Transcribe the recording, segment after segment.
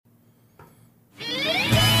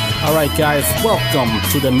right, guys, welcome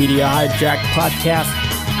to the Media Hijack Podcast.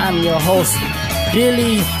 I'm your host,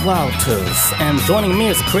 Billy Walters, and joining me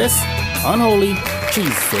is Chris, Unholy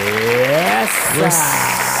Jesus. What's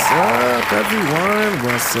up, everyone?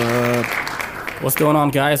 What's up? What's going on,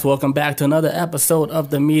 guys? Welcome back to another episode of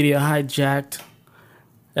the Media Hijacked,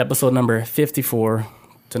 episode number 54.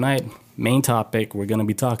 Tonight, main topic, we're going to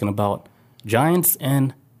be talking about giants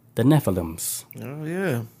and the Nephilims. Oh,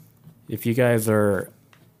 yeah. If you guys are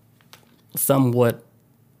somewhat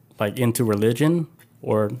like into religion,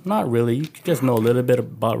 or not really, you just know a little bit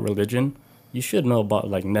about religion, you should know about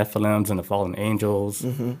like Nephilims and the fallen angels,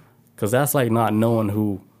 because that's like not knowing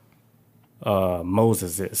who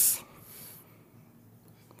Moses is,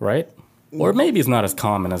 right? Or maybe it's not as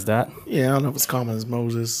common as that. Yeah, I don't know if it's common as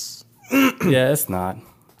Moses. Yeah, it's not.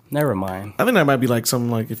 Never mind. I think that might be like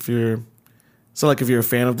something like if you're a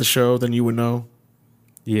fan of the show, then you would know.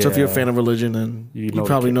 Yeah. So if you're a fan of religion, then you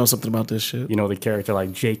probably know something about this shit. You know the character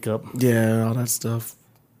like Jacob. Yeah, all that stuff.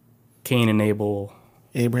 Cain and Abel.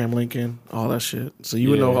 Abraham Lincoln, all that shit. So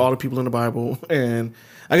you would know all the people in the Bible. And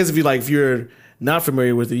I guess if you're not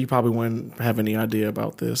familiar with it, you probably wouldn't have any idea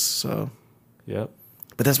about this. So, yep.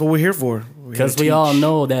 But that's what we're here for. Because we all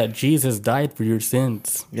know that Jesus died for your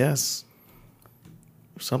sins. Yes.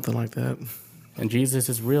 Something like that. And Jesus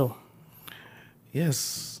is real.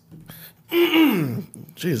 Yes.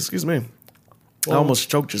 Jeez, excuse me. Well, I almost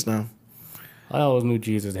choked just now. I always knew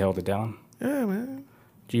Jesus held it down. Yeah, man.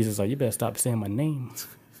 Jesus like, you better stop saying my name.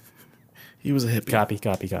 He was a hippie. Copy.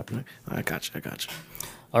 I got you.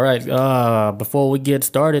 All right, before we get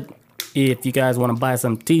started, if you guys want to buy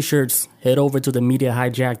some t-shirts, head over to the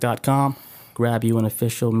MediaHijack.com. Grab you an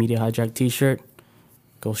official Media Hijack t-shirt.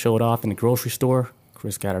 Go show it off in the grocery store.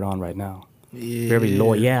 Chris got it on right now. Yeah. Very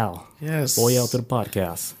loyal. Yes. Loyal to the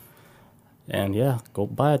podcast. And yeah, go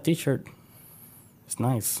buy a t-shirt. It's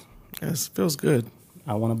nice. Yes, feels good.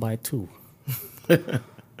 I want to buy two.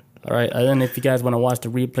 All right, and then if you guys want to watch the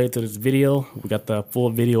replay to this video, we got the full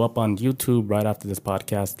video up on YouTube right after this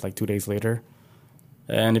podcast, like 2 days later.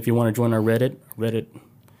 And if you want to join our Reddit,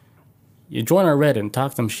 you join our Reddit and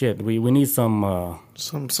talk some shit. We need some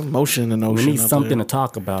motion and ocean. We need something to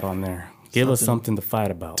talk about on there. Give us something to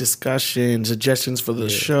fight about. Discussion, suggestions for the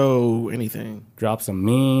show, anything. Drop some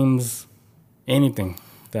memes, anything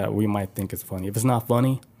that we might think is funny. If it's not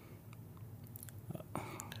funny,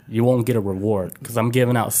 you won't get a reward because I'm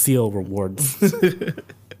giving out seal rewards. The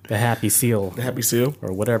happy seal. The happy seal?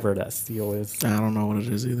 Or whatever that seal is. I don't know what it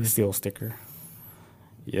is either. Seal sticker.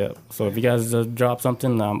 Yeah. So if you guys drop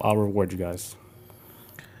something, I'll reward you guys.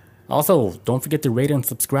 Also, don't forget to rate and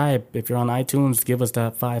subscribe. If you're on iTunes, give us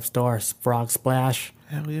that 5 stars frog splash.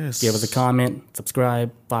 Hell yes. Give us a comment,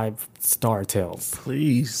 subscribe, 5-star tales.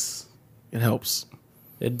 Please. It helps.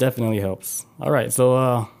 It definitely helps. All right,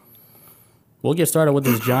 so we'll get started with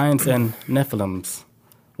these giants and Nephilims.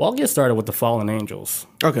 Well, I'll get started with the fallen angels.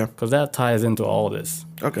 Okay. Because that ties into all this.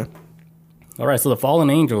 Okay. All right, so the fallen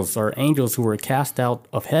angels are angels who were cast out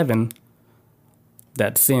of heaven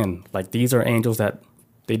that sin. Like, these are angels that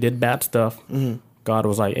they did bad stuff. Mm-hmm. God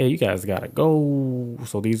was like, hey, you guys got to go.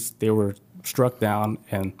 So they were struck down,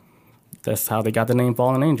 and that's how they got the name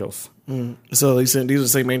fallen angels. Mm. So these are the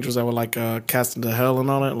same angels that were like cast into hell and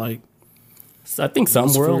all that? Like, so I think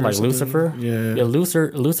some were, like Lucifer. Yeah.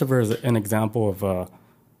 Lucifer is an example of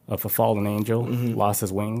a fallen angel, lost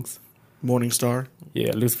his wings. Morning star.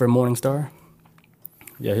 Yeah, Lucifer, morning star.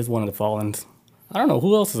 Yeah, he's one of the fallens. I don't know,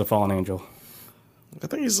 who else is a fallen angel? I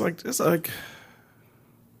think it's like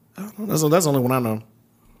I don't know. That's the only one I know.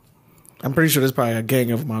 I'm pretty sure there's probably a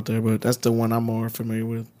gang of them out there, but that's the one I'm more familiar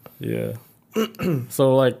with. Yeah.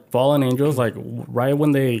 So, like, fallen angels, like, right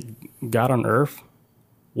when they got on Earth,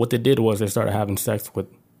 what they did was they started having sex with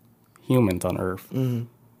humans on Earth. Mm-hmm.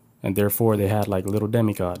 And therefore, they had, like, little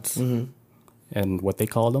demigods. Mm-hmm. And what they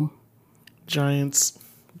called them? Giants.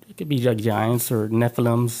 It could be like giants or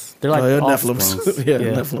Nephilims. They're like offsprings. Nephilims. yeah,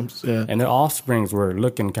 Nephilims. Yeah. And their offsprings were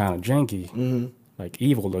looking kind of janky. Mm-hmm. Like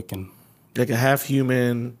evil looking. Like a half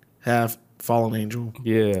human, half fallen angel.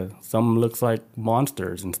 Yeah. Some looks like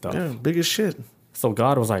monsters and stuff. Yeah, big as shit. So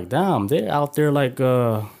God was like, damn, they're out there like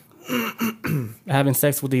having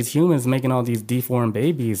sex with these humans, making all these deformed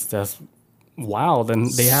babies. That's wild.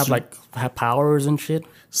 And they have powers and shit.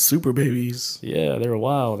 Super babies. Yeah, they were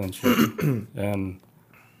wild and shit. And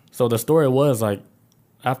so the story was like,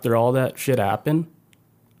 after all that shit happened,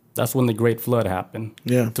 that's when the Great Flood happened.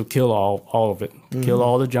 Yeah. To kill all of it. To kill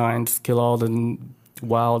all the giants, kill all the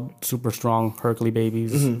wild, super strong Hercules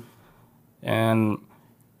babies. Mm-hmm. And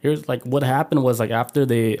here's like what happened was like after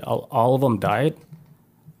all of them died,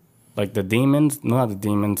 like the demons, not the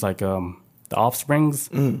demons, like the offsprings,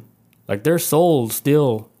 Like their souls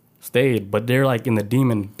still stayed, but they're like in the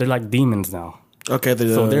demon. They're like demons now. Okay, the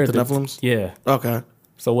Nephilims? Yeah. Okay.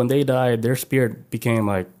 So when they died, their spirit became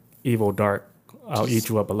like evil, dark. I'll eat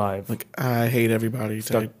you up alive. Like, I hate everybody.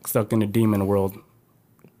 Stuck in the demon world.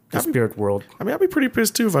 The spirit world. I mean, I'd be pretty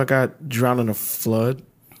pissed too if I got drowned in a flood.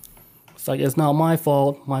 It's like, it's not my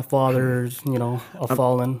fault. My father's, a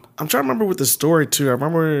fallen. I'm trying to remember with the story too. I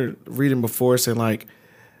remember reading before saying like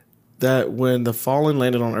that when the fallen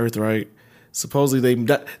landed on Earth, right? Supposedly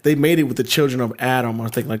they made it with the children of Adam or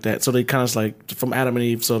something like that. So they kind of like from Adam and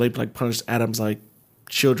Eve. So they like punished Adam's like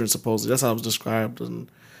children supposedly. That's how it was described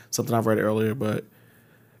and something I've read earlier. But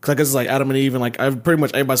because I guess it's like Adam and Eve and like pretty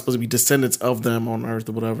much everybody's supposed to be descendants of them on Earth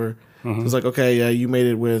or whatever. Mm-hmm. So it's like, okay, yeah, you made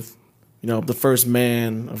it with the first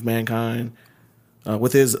man of mankind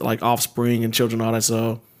with his like offspring and children and all that.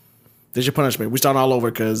 So there's your punishment. We start all over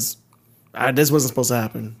because this wasn't supposed to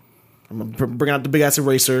happen. I'm bringing out the big ass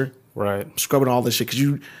eraser. Right. Scrubbing all this shit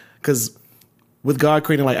because with God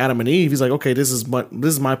creating like Adam and Eve, he's like, okay, this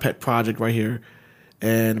is my pet project right here.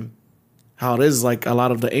 And how it is like a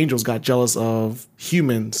lot of the angels got jealous of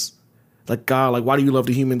humans. Like, God, like, why do you love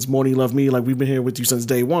the humans more than you love me? Like, we've been here with you since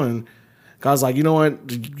day one. God's like, you know what?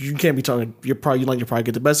 You can't be talking. You're probably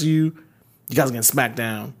get the best of you. You guys are getting smacked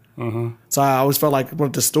down. Mm-hmm. So I always felt like one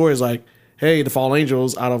of the stories like, hey, the fallen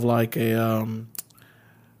angels out of like a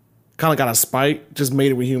kind of got a spite, just made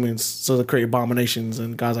it with humans so to create abominations.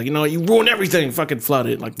 And God's like, you ruined everything, fucking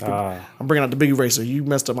flooded. Like, I'm bringing out the big eraser. You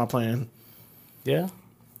messed up my plan. Yeah.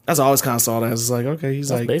 That's how I always kind of saw that. It's like, okay, That's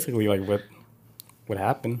like basically like what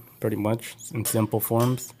happened, pretty much in simple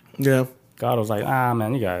forms. Yeah. God was like,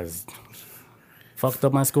 man, you guys fucked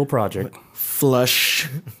up my school project. Flush.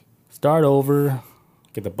 Start over.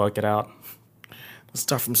 Get the bucket out. Let's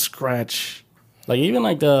start from scratch. Like even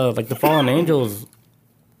like the fallen angels.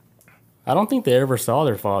 I don't think they ever saw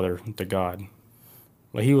their father, the God.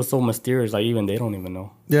 Like he was so mysterious. Like even they don't even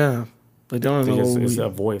know. Yeah, they don't know. It's a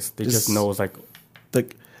voice. They just know it's like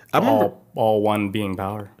I remember, all one being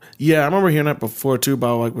power. Yeah, I remember hearing that before too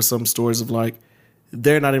about like with some stories of like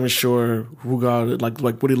they're not even sure who God like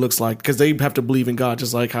what he looks like because they have to believe in God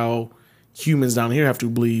just like how humans down here have to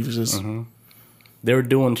believe. It's just they were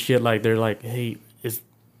doing shit like they're like, hey,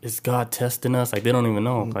 is God testing us? Like they don't even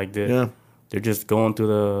know. Like they're just going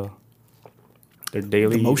through their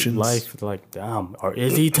daily life. Like, damn, or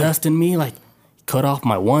is he testing me? Like, cut off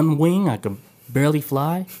my one wing, I could barely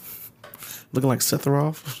fly. Looking like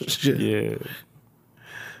Sephiroth. Shit. Yeah.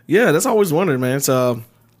 Yeah, that's always wondered, man. So,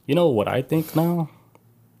 you know what I think now?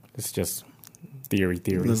 It's just theory.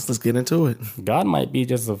 Let's get into it. God might be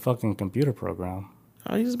just a fucking computer program.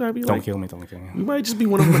 Oh, he just might be Don't kill me. We might just be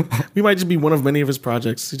one of many of his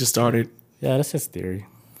projects. He just started. Yeah, that's just theory.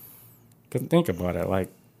 But think about it,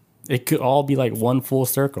 like it could all be like one full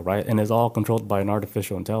circle, right? And it's all controlled by an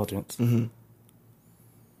artificial intelligence. Mm-hmm.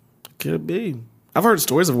 Could be. I've heard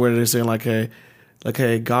stories of where they're saying like,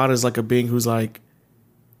 hey, God is like a being who's like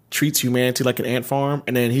treats humanity like an ant farm,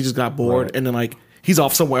 and then he just got bored, and then like he's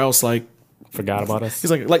off somewhere else, like forgot about us.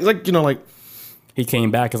 He's like he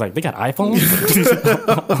came back. It's like they got iPhones.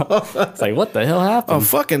 It's like what the hell happened? Oh,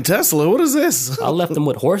 fucking Tesla! What is this? I left them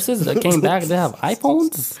with horses. That came back. They have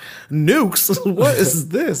iPhones. Nukes. What is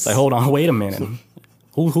this? Like hold on, wait a minute.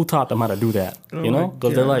 Who taught them how to do that?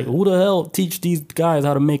 Because they're like, who the hell teach these guys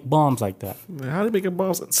how to make bombs like that? How do they make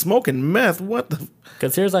bombs? Smoking meth? What the?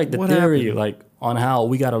 Because here's like the theory, happened? Like on how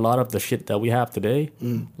we got a lot of the shit that we have today.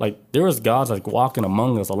 Like there was gods like walking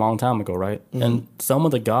among us a long time ago, right? And some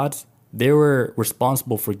of the gods, they were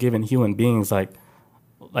responsible for giving human beings like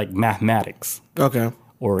mathematics,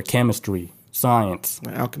 or chemistry, science,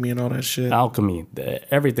 alchemy, and all that shit. Alchemy,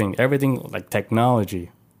 everything like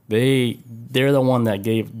technology. They're the one that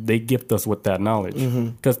they gift us with that knowledge.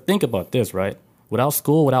 Because think about this, right? Without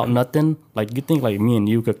school, without nothing, like you think like me and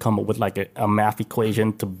you could come up with like a math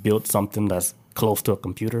equation to build something that's close to a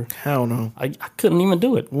computer? Hell no. I couldn't even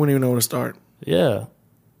do it. Wouldn't even know where to start. Yeah.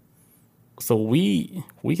 So we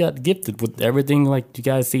got gifted with everything like you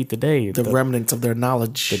guys see today. The remnants of their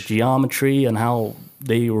knowledge. The geometry and how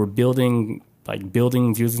they were building like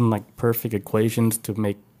buildings using like perfect equations to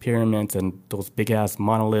make pyramids and those big ass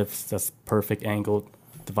monoliths that's perfect angled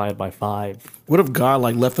divided by 5. What if God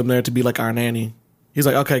like left them there to be like our nanny? He's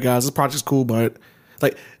like, okay guys, this project's cool, but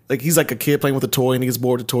like he's like a kid playing with a toy and he gets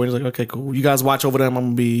bored with the toy and he's like, okay, cool, you guys watch over them. I'm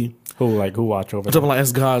gonna be who watch over them? I'm talking like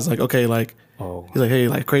as God's like, okay, like he's like, hey,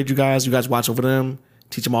 like create you guys watch over them,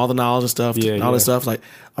 teach them all the knowledge and stuff, all this stuff. Like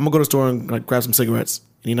I'm gonna go to the store and like grab some cigarettes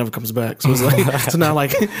and he never comes back. So it's like so now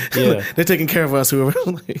like they're taking care of us, whoever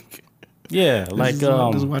like Yeah, like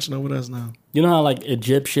just watching over us now. you know how like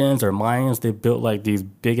Egyptians or Mayans, they built like these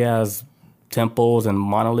big ass temples and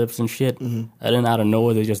monoliths and shit, and then out of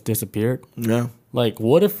nowhere they just disappeared. Yeah. Like,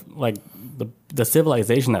 what if like the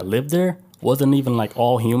civilization that lived there wasn't even like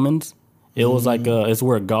all humans? It was like it's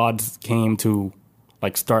where gods came to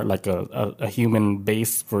like start like a human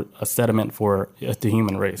base for a sediment for the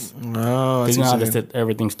human race. Oh, You know how they said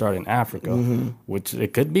everything started in Africa, which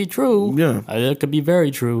it could be true. Yeah. It could be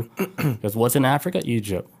very true. Because what's in Africa?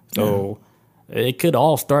 Egypt. So it could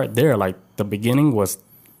all start there. Like the beginning was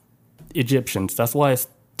Egyptians. That's why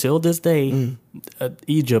till this day,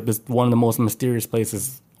 Egypt is one of the most mysterious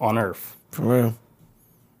places on Earth. For real.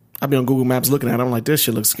 I be on Google Maps looking at it. I'm like, this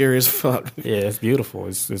shit looks scary as fuck. Yeah, it's beautiful.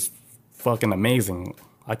 It's fucking amazing.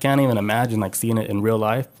 I can't even imagine like seeing it in real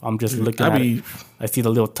life. I'm just looking at it. I see the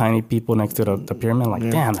little tiny people next to the pyramid. I'm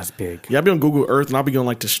like, damn, that's big. Yeah, I be on Google Earth and I'll be on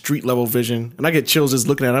like the street level vision, and I get chills just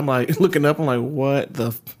looking at it. I'm like looking up. I'm like, what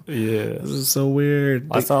the? Yeah, this is so weird.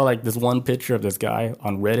 I saw like this one picture of this guy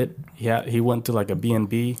on Reddit. He went to like a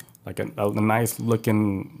B&B, like a nice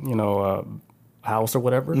looking house or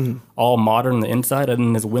whatever, all modern on the inside, and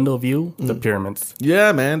in his window view, the pyramids.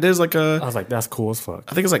 Yeah, man. There's like I was like, that's cool as fuck.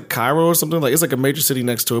 I think it's like Cairo or something. Like it's like a major city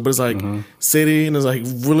next to it, but it's like city, and it's like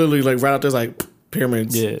literally like right out there's like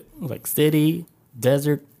pyramids. Yeah, like city,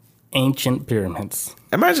 desert, ancient pyramids.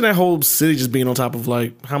 Imagine that whole city just being on top of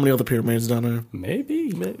like how many other pyramids down there? Maybe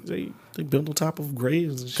They built on top of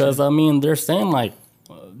graves and shit. because I mean they're saying like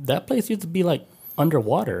that place used to be like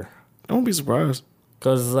underwater. I won't be surprised.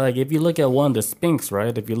 Because, like, if you look at one of the Sphinx,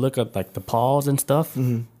 right? If you look at, like, the paws and stuff,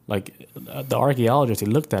 like, the archaeologist, he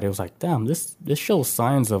looked at it, he was like, damn, this shows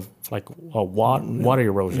signs of, like, water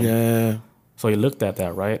erosion. Yeah. So he looked at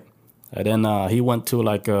that, right? And then he went to,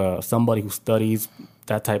 like, somebody who studies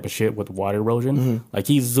that type of shit with water erosion. Like,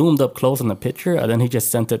 he zoomed up close on the picture, and then he just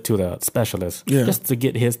sent it to the specialist just to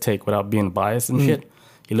get his take without being biased and shit.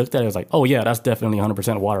 He looked at it, he was like, oh, yeah, that's definitely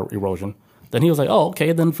 100% water erosion. Then he was like, oh,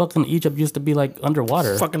 okay, then fucking Egypt used to be like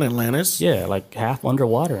underwater. Fucking Atlantis. Yeah, like half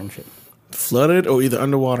underwater and shit. Flooded or either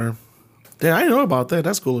underwater. Damn, I didn't know about that.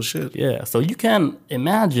 That's cool as shit. Yeah, so you can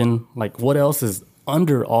imagine like what else is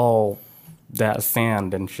under all that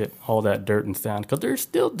sand and shit, all that dirt and sand, because they're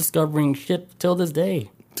still discovering shit till this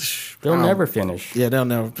day. They'll never finish. Yeah, they'll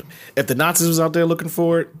never. If the Nazis was out there looking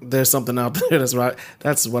for it, there's something out there. That's right.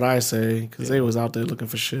 That's what I say, because they was out there looking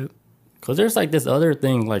for shit. Because there's like this other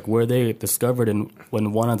thing, like where they discovered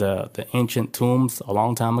when one of the ancient tombs a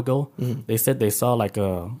long time ago, they said they saw like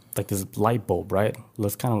this light bulb, right? It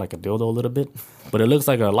looks kind of like a dildo a little bit, but it looks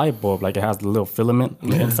like a light bulb, like it has the little filament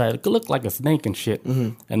on the inside. It could look like a snake and shit.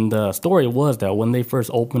 And the story was that when they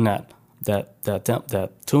first opened that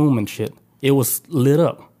tomb and shit, it was lit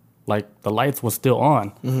up, like the lights were still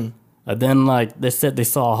on. And then like they said they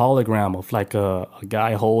saw a hologram of like a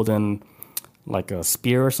guy holding like a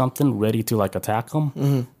spear or something ready to like attack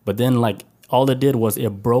them. But then like all it did was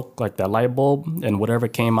it broke like that light bulb, and whatever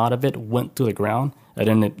came out of it went to the ground, and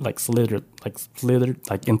then it like slithered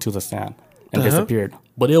like into the sand and disappeared.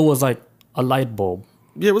 But it was like a light bulb.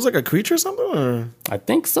 Yeah, it was like a creature or something? Or? I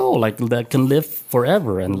think so, like that can live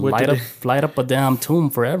forever and light up a damn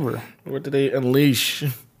tomb forever. What did they unleash?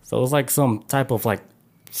 So it was like some type of like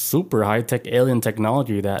super high-tech alien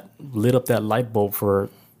technology that lit up that light bulb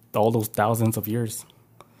for all those thousands of years.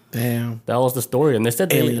 Damn. That was the story. And they said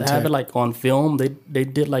they Alien have tech. it like on film. They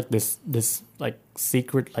did like this like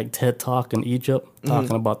secret like TED talk in Egypt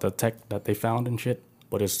talking about the tech that they found and shit.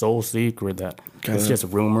 But it's so secret that it's just a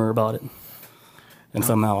rumor about it. And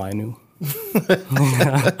somehow I knew.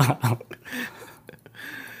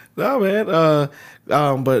 No, man.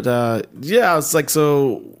 Yeah, it's like,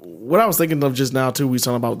 so what I was thinking of just now too, we was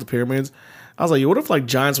talking about the pyramids. I was like, what if like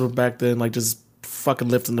giants were back then, like just fucking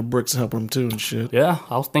lifting the bricks and helping them too and shit. Yeah,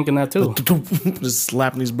 I was thinking that too. Just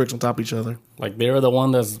slapping these bricks on top of each other. Like they were the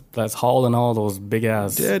one that's hauling all those big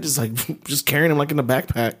ass. Yeah, just carrying them like in the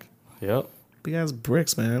backpack. Yep. Big ass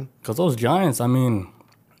bricks, man. Because those giants, I mean,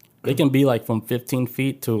 they can be like from 15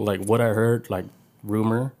 feet to like what I heard, like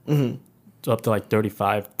rumor, up to like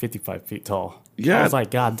 35, 55 feet tall. Yeah. I was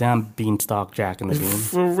like, goddamn beanstalk Jack in the Bean.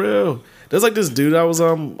 For real. There's like this dude I was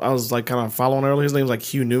like kind of following earlier. His name's like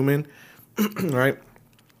Hugh Newman. Right?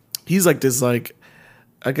 He's like this, like,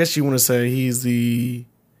 I guess you want to say he's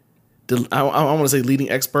I want to say leading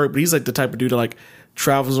expert, but he's like the type of dude that like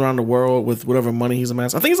travels around the world with whatever money he's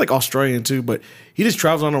amassed. I think he's like Australian too, but he just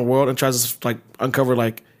travels around the world and tries to like uncover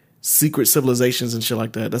like secret civilizations and shit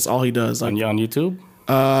like that. That's all he does. Like, on YouTube?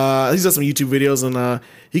 He's got some YouTube videos, and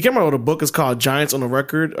he came out with a book. It's called Giants on the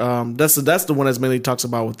Record. That's the one that's mainly talks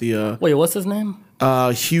about with the Wait, what's his name?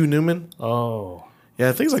 Hugh Newman. Oh. Yeah,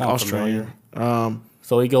 I think it's like Sound Australian.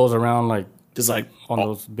 So he goes around like Just like on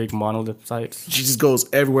those big monolith sites. she just goes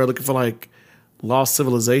everywhere looking for like lost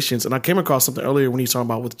civilizations. And I came across something earlier when he was talking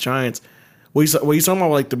about with giants. What he's talking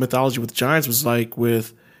about like the mythology with giants was like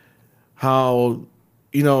with how,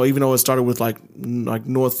 you know, even though it started with like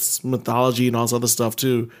Norse mythology and all this other stuff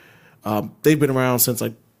too, they've been around since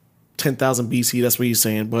like 10,000 BC. That's what he's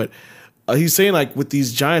saying. But he's saying like with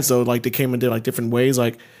these giants though, like they came and did like different ways.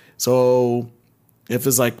 Like, so if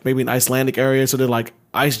it's like maybe an Icelandic area, so they're like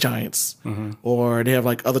ice giants, or they have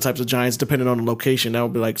like other types of giants depending on the location. That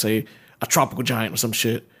would be like, say, a tropical giant or some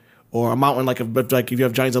shit, or a mountain. Like if you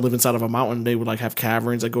have giants that live inside of a mountain, they would like have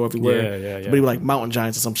caverns that go everywhere. Yeah. But he would like mountain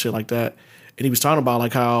giants or some shit like that. And he was talking about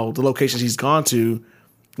like how the locations he's gone to,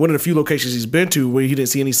 one of the few locations he's been to where he didn't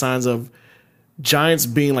see any signs of giants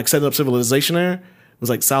being like setting up civilization there was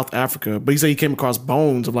like South Africa. But he said he came across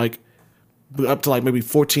bones of like up to like maybe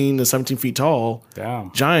 14 to 17 feet tall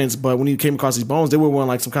giants. But when he came across these bones, they were wearing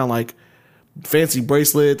like some kind of like fancy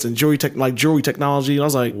bracelets and jewelry technology. And I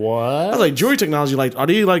was like, What? I was like, jewelry technology, like, are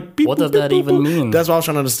they like beep, What boop, does that beep, even boop? mean? That's what I was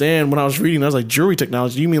trying to understand when I was reading. I was like, jewelry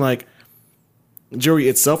technology, you mean like jewelry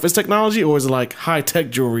itself is technology, or is it like high tech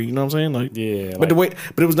jewelry? You know what I'm saying? Like, Yeah, but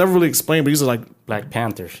but it was never really explained. But he's like, Black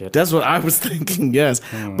Panther shit. that's what I was thinking. Yes,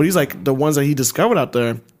 but he's like the ones that he discovered out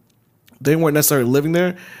there, they weren't necessarily living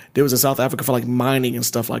there. They was in South Africa for like mining and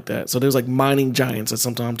stuff like that. So there was like mining giants at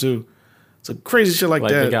some time too. So crazy shit like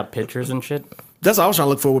that. They got pictures and shit. That's what I was trying to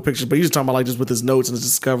look for with pictures, but he's just talking about like just with his notes and his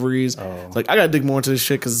discoveries. Oh. Like I gotta dig more into this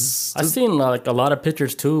shit because I've seen like a lot of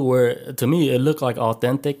pictures too, where to me it looked like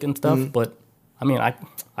authentic and stuff. But I mean,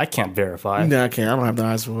 I can't verify. nah, I can't. I don't have the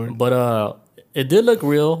eyes for it. But it did look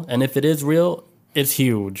real, and if it is real, it's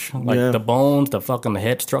huge. Like the bones, the fucking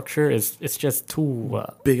head structure it's just too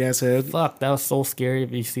Big ass head. fuck. That was so scary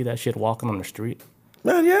if you see that shit walking on the street.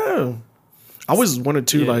 Man, yeah. I always wanted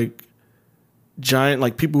to like giant,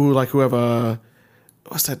 like people who have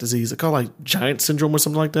what's that disease? They call it like giant syndrome or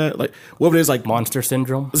something like that. Like whatever it is, like Monster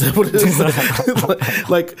syndrome. is that what it is?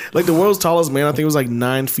 like the world's tallest man, I think it was like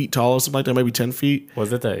 9 feet tall or something like that, maybe 10 feet.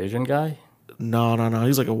 Was it the Asian guy? No.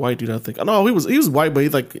 He's like a white dude, I think. No, he was white, but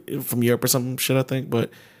he's like from Europe or some shit, I think. But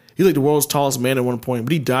he's like the world's tallest man at one point.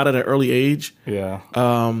 But he died at an early age. Yeah.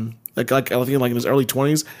 Like I think like in his early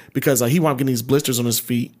 20s because he wound up getting these blisters on his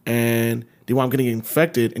feet and they wound up getting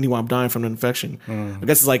infected and he wound up dying from the infection. I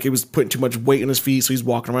guess it's like he was putting too much weight on his feet, so he's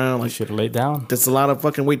walking around like Should have laid down. that's a lot of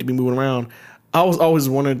fucking weight to be moving around. I was always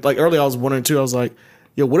wondering, like earlier I was wondering too. I was like,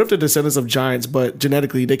 yo, what if they're descendants of giants, but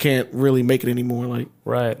genetically they can't really make it anymore? Like,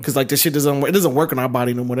 Right. because like this shit doesn't work on our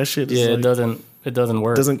body no more. That shit, Yeah, like, it doesn't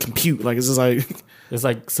work. doesn't compute. Like it's just like, It's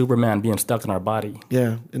like Superman being stuck in our body.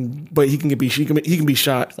 yeah, but he can be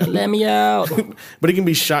shot, Let me out. but he can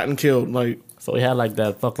be shot and killed. Like, So he had like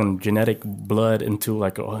that fucking genetic blood into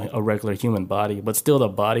like a regular human body, but still the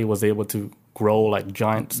body was able to grow like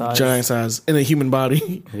giant size. In a human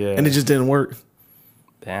body. Yeah. And it just didn't work.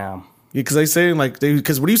 Damn. Yeah, because they say like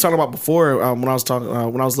because what he was talking about before when I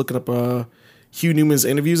was looking up Hugh Newman's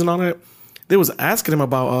interviews and all that, they was asking him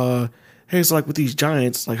about hey, so like with these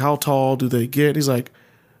giants, like how tall do they get? He's like,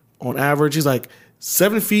 on average, he's like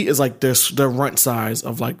 7 feet is like their runt size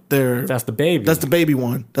of like their. That's the baby. That's the baby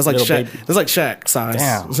one. That's like Little Shaq. baby. That's like Shaq size.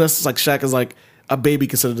 Damn. So that's like Shaq is like a baby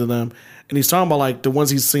considered to them. And he's talking about like the ones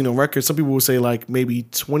he's seen on record. Some people will say like maybe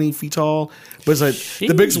 20 feet tall, but it's like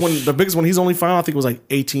the biggest one he's only found, I think, was like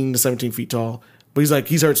 18 to 17 feet tall. But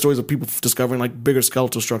he's heard stories of people discovering like bigger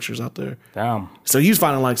skeletal structures out there. Damn. So he's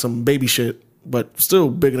finding like some baby shit, but still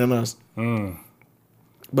bigger than us.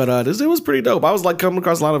 But it was pretty dope. I was like coming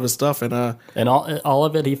across a lot of his stuff, and all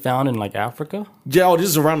of it he found in like Africa. yeah, this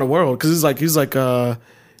is around the world because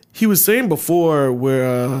he was saying before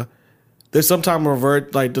where they're sometimes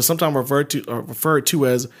referred to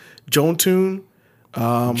as Jotun.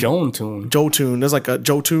 Jotun. There's like a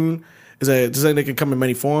Jotun is they can come in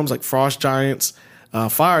many forms like frost giants,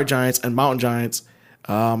 fire giants, and mountain giants.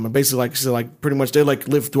 And basically, like so like pretty much they like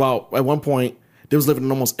lived throughout. At one point, they was living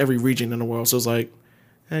in almost every region in the world. So it's like,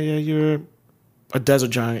 hey, yeah, you're a desert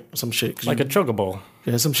giant or some shit. Like a chocobo.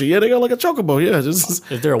 Yeah, some shit. Yeah, they got like a chocobo. Yeah,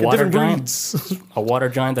 just Is there a water different giant? breeds. A water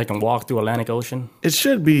giant that can walk through Atlantic Ocean? It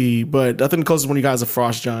should be, but I think the closest one you got is a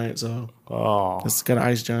frost giant. So Oh. it's got an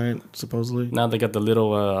ice giant supposedly. Now they got the little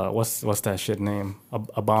what's that shit name?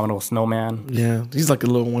 Abominable snowman. Yeah, he's like a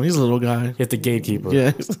little one. He's a little guy. He's the gatekeeper.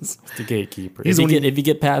 Yeah, He's the gatekeeper. He's If you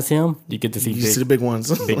get past him, you get to see you see the big ones.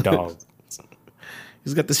 big dog.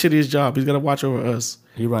 He's got the shittiest job. He's got to watch over us.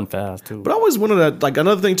 He run fast too. But I always wondered that. Like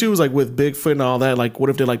another thing too is like with Bigfoot and all that. Like, what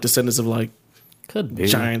if they're like descendants of like Could be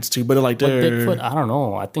giants too? But they're like But they're Bigfoot, I don't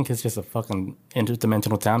know. I think it's just a fucking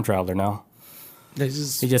interdimensional time traveler now. He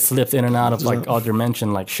He just slipped in and out of like our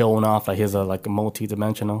dimension, like showing off like his like a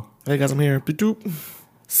multi-dimensional. Hey guys, I'm here. Doop.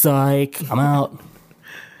 Psych, I'm out.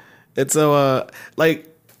 And so like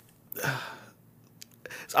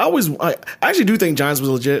I actually do think Giants was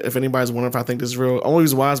legit. If anybody's wondering if I think this is real, only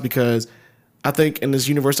reason why is because I think in this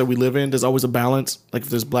universe that we live in, there's always a balance. Like if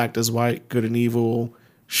there's black, there's white, good and evil,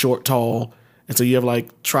 short, tall. And so you have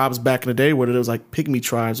like tribes back in the day where there was like pygmy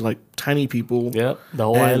tribes, like tiny people. Yep, the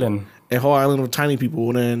whole island. A whole island of tiny people.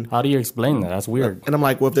 And then how do you explain that? That's weird. And I'm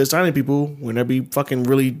like, well, if there's tiny people, wouldn't there be fucking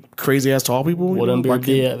really crazy ass tall people? Wouldn't there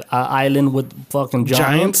be an island with fucking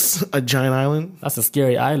giants? A giant island? That's a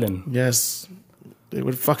scary island. Yes. They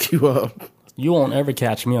would fuck you up. You won't ever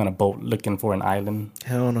catch me on a boat looking for an island.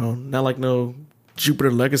 Hell no. Not like no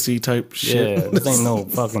Jupiter Legacy type shit. Yeah, this ain't no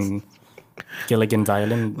fucking Gilligan's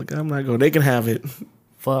Island. Like, I'm not going. They can have it.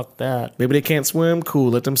 Fuck that. Maybe they can't swim.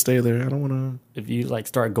 Cool. Let them stay there. I don't want to. If you like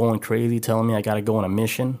start going crazy, telling me I got to go on a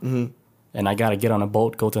mission and I got to get on a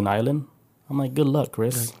boat, go to an island, I'm like, good luck,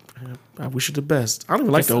 Chris. I wish you the best. I don't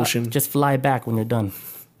even like the ocean. Just fly back when you're done.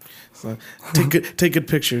 So, take good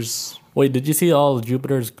pictures. Wait, did you see all of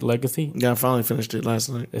Jupiter's Legacy? Yeah, I finally finished it last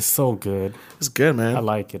night. It's so good. It's good, man. I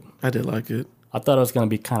like it. I did like it. I thought it was going to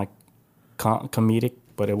be kind of comedic,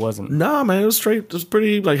 but it wasn't. Nah, man, it was straight. It was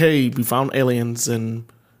pretty like, hey, we found aliens and...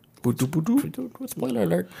 Spoiler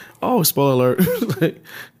alert. Oh, spoiler alert.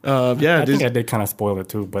 Yeah, I think I did kind of spoil it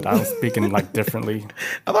too, but I was speaking like differently.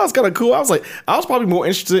 I thought it was kind of cool. I was probably more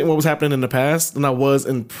interested in what was happening in the past than I was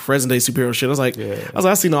in present day superhero shit. I was like,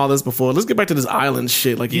 I've seen all this before. Let's get back to this island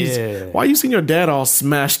shit. Like, why you seen your dad all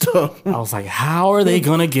smashed up? I was like, how are they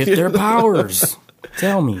gonna get their powers?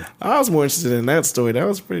 Tell me. I was more interested in that story. That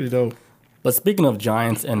was pretty dope. But speaking of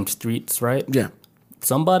giants and streets, right? Yeah.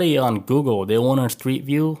 Somebody on Google, they went on Street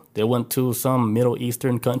View. They went to some Middle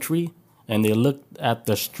Eastern country and they looked at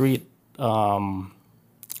the street. I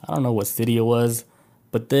don't know what city it was,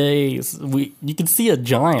 but you can see a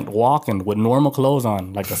giant walking with normal clothes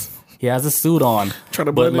on. He has a suit on,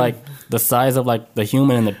 but like the size of like the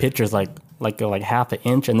human in the picture is like half an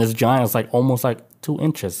inch, and this giant is like almost like 2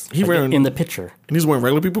 inches. He wearing in the picture, and he's wearing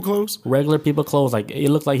regular people clothes. Regular people clothes. Like it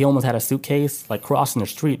looked like he almost had a suitcase, like crossing the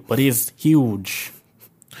street, but he's huge.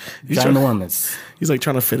 He's ginormous. He's like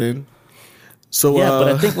trying to fit in. So yeah, but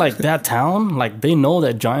I think like that town, like they know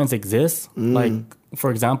that giants exist. Like for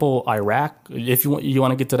example, Iraq. If you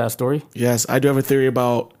want to get to that story, yes, I do have a theory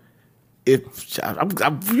about if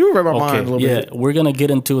you read my mind a little bit. Yeah, we're gonna get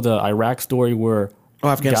into the Iraq story where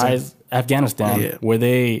Afghanistan,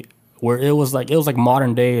 where it was like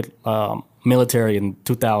modern day military in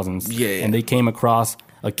 2000s, and they came across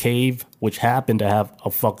a cave which happened to have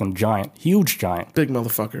a fucking huge giant. Big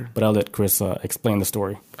motherfucker. But I'll let Chris explain the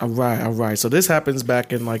story. All right. So this happens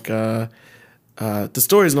back in like, the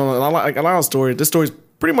story is known, like a lot of story. This story is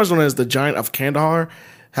pretty much known as the Giant of Kandahar.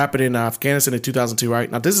 Happened in Afghanistan in 2002,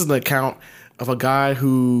 right? Now this is an account of a guy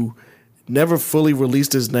who never fully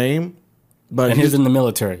released his name. But he was in the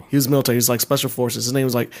military. He was military. He's like special forces. His name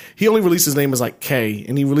was like, he only released his name as like K,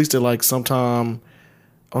 and he released it like sometime,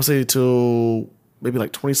 I'll say till maybe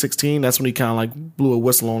like 2016. That's when he kind of like blew a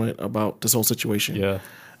whistle on it about this whole situation. Yeah.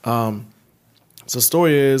 So the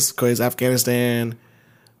story is, because Afghanistan,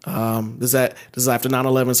 this is after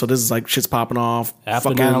 9/11, so this is like shit's popping off. After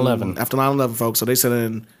 9/11. After 9/11, folks. So they sent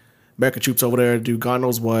in American troops over there to do God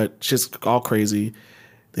knows what. Shit's all crazy.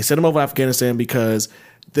 They sent them over to Afghanistan because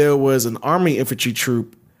there was an army infantry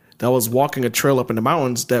troop that was walking a trail up in the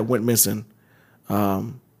mountains that went missing.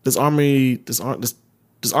 This army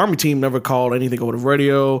team never called anything over the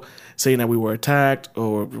radio saying that we were attacked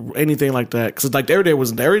or anything like that. Because like the area they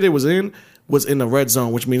was in the red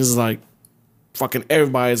zone, which means it's like fucking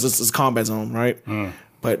everybody is this combat zone, right?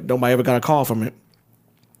 But nobody ever got a call from it.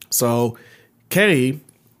 So K,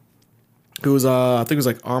 who was I think it was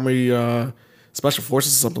like Army Special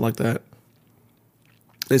Forces or something like that.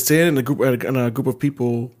 They sent in a group of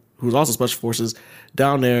people who was also Special Forces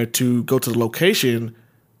down there to go to the location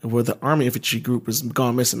where the Army infantry group is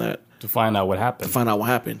gone missing at. To find out what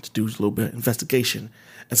happened. To do a little bit of investigation.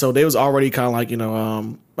 And so they was already kind of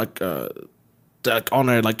like, on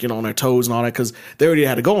their, like, on their toes and all that, because they already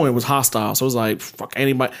had to go and it was hostile. So it was like, fuck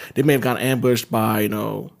anybody. They may have gotten ambushed by,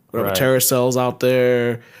 whatever terrorist cells out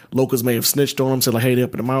there. Locals may have snitched on them, said like, hey, they're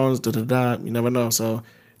up in the mountains, da-da-da. You never know. So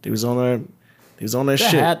they was on their... He's on that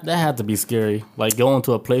shit. That had to be scary. Like going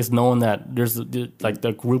to a place knowing that there's like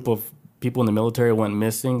the group of people in the military went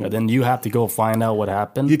missing, and then you have to go find out what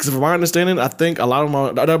happened. Yeah, because from my understanding, I think a lot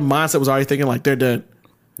of their mindset was already thinking like they're dead.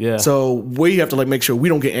 Yeah. So we have to like make sure we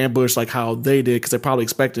don't get ambushed like how they did, because they're probably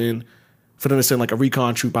expecting for them to send like a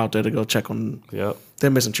recon troop out there to go check on their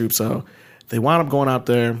missing troops. So They wind up going out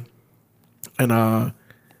there, and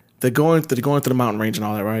they're going through the mountain range and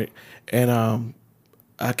all that, right? And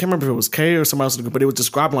I can't remember if it was Kay or somebody else, but it was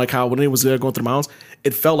describing like how when it was there going through the mountains,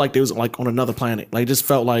 it felt like they was like on another planet. Like, it just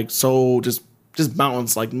felt like so just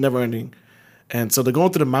mountains, like never ending. And so they're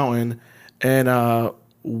going through the mountain, and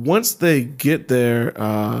once they get there,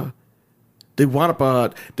 they wind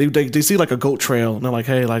up they see like a goat trail, and they're like,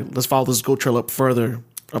 hey, like let's follow this goat trail up further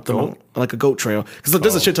up the mountain, like a goat trail, because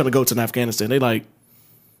there's a shit ton of goats in Afghanistan. They like.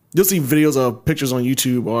 You'll see videos of pictures on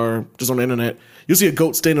YouTube or just on the internet. You'll see a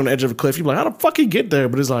goat standing on the edge of a cliff. You're like, how the fuck he get there?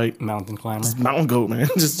 But it's like mountain climber, mountain goat, man.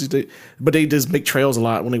 But they just make trails a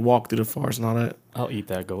lot when they walk through the forest and all that. I'll eat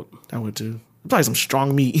that goat. I would too. Probably some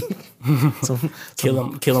strong meat.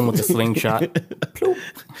 Kill him with a slingshot.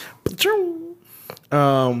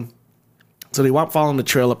 So they walk following the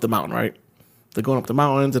trail up the mountain, right? They're going up the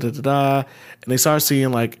mountain, and they start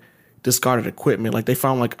seeing like discarded equipment. Like they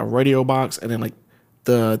found like a radio box, and then like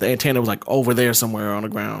the antenna was like over there somewhere on the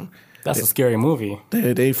ground. That's a scary movie.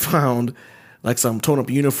 They found like some torn up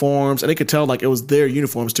uniforms, and they could tell like it was their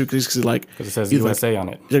uniforms too, because it says USA on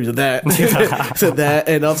it. That said that,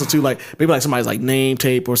 and also too like maybe like somebody's like name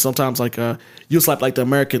tape, or sometimes like you'll slap like the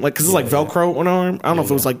American, like because it's like Velcro on arm. I don't know if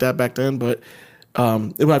it was like that back then, but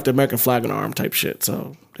it would have the American flag on arm type shit.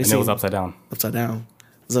 So it was upside down. Upside down.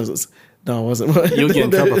 No, it wasn't. You'll get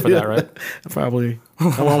in trouble for that, right? Probably.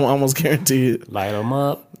 I'm almost guaranteed. Light them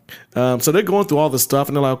up. So they're going through all this stuff,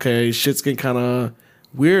 and they're like, okay, shit's getting kind of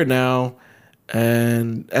weird now.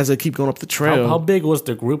 And as they keep going up the trail. How big was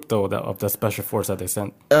the group, though, of the special force that they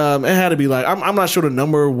sent? It had to be like, I'm not sure the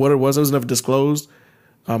number, what it was. It was never disclosed.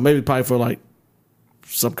 Maybe probably for like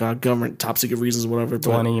some kind of government top secret reasons or whatever.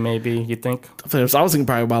 20 maybe, you think? I was thinking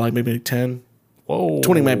probably about like maybe 10. Whoa.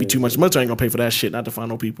 20 might be too much. Military ain't gonna pay for that shit, not to find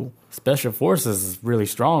no people. Special forces is really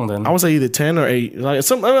strong then. I would say either 10 or 8. Like I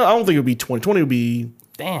don't think it would be 20. 20 would be...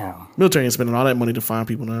 Damn. Military ain't spending all that money to find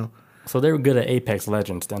people now. So they were good at Apex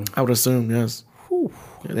Legends then? I would assume, yes.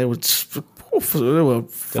 Yeah, they were fucking...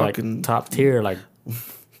 Like top tier, like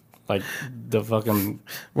the fucking...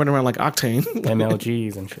 running around like Octane.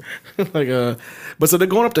 MLGs and shit. But so they're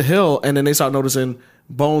going up the hill, and then they start noticing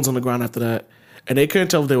bones on the ground after that. And they couldn't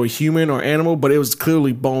tell if they were human or animal, but it was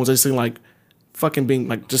clearly bones. They seemed like fucking being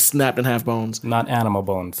like just snapped in half bones. Not animal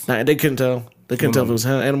bones. Nah, they couldn't tell. They couldn't tell if it was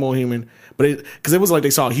animal or human. But because it was like they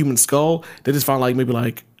saw a human skull, they just found like maybe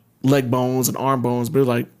like leg bones and arm bones. But it was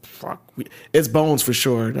like, fuck, it's bones for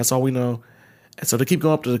sure. That's all we know. And so they keep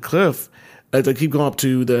going up to the cliff. They keep going up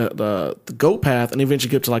to the goat path, and they eventually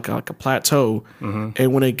get to like a plateau. Mm-hmm.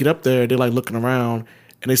 And when they get up there, they're like looking around,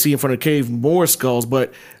 and they see in front of the cave more skulls.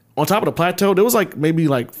 But on top of the plateau, there was like maybe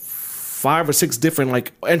like 5 or 6 different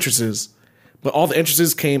like entrances, but all the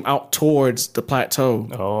entrances came out towards the plateau.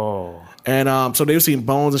 Oh, and so they were seeing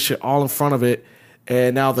bones and shit all in front of it.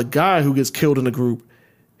 And now the guy who gets killed in the group,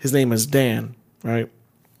 his name is Dan, right?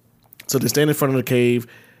 So they stand in front of the cave.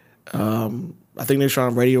 I think they're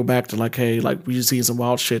trying to radio back to like, hey, like we just seeing some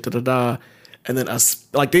wild shit, da da da. And then I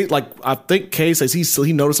think Kay says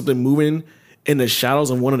he noticed something moving in the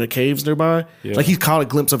shadows of one of the caves nearby. Yeah. Like he caught a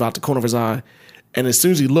glimpse of out the corner of his eye. And as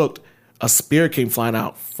soon as he looked, a spear came flying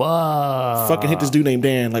out. Fucking hit this dude named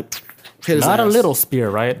Dan. Like hit his Not ass. a little spear,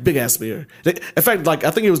 right? Big ass spear. In fact, like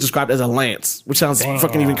I think it was described as a lance, which sounds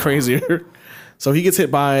fucking even crazier. So he gets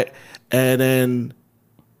hit by it, and then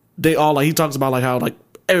they all like he talks about like how like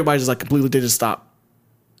everybody's just like completely they just stop.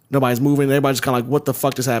 Nobody's moving. Everybody's just kind of like, what the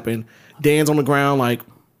fuck just happened? Dan's on the ground like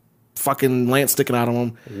fucking lance sticking out of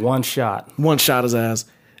him. One shot his ass.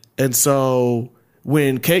 And so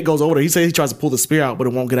when Kate goes over there, he says he tries to pull the spear out, but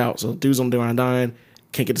it won't get out. So dude's on the ground dying,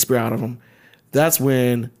 can't get the spear out of him. That's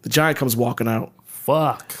when the giant comes walking out.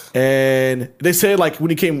 Fuck. And they said like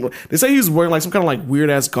when he came, they say he was wearing like some kind of like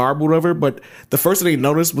weird ass garb or whatever, but the first thing they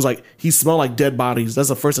noticed was like he smelled like dead bodies. That's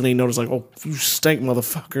the first thing they noticed, like, oh, you stink,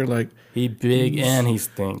 motherfucker. Like he big and he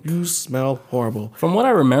stink. You smell horrible. From what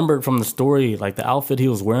I remembered from the story, like the outfit he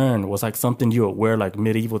was wearing was like something you would wear like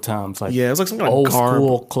medieval times. Like yeah, it was like some kind of old garb.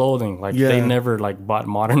 School clothing. Like they never like bought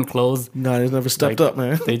modern clothes. No, they never stepped up,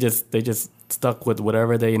 man. They just stuck with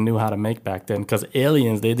whatever they knew how to make back then. Because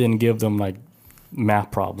aliens, they didn't give them like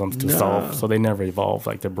math problems to solve, so they never evolved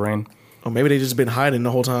like their brain. Or maybe they just been hiding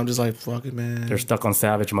the whole time, just like fuck it, man. They're stuck on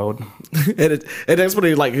savage mode. and that's what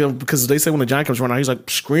they like, because they say when the giant comes running out, he's like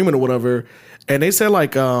screaming or whatever. And they said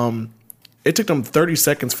like it took them 30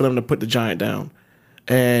 seconds for them to put the giant down.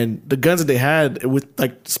 And the guns that they had with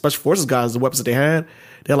like special forces guys, the weapons that they had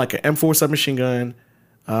like an M4 submachine gun,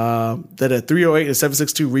 that had 308 and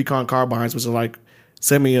 7.62 recon carbines, which are like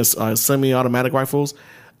semi-automatic rifles.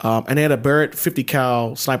 And they had a Barrett 50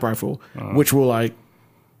 cal sniper rifle, which will like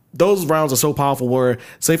those rounds are so powerful where,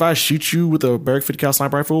 say if I shoot you with a Barrick 50 cal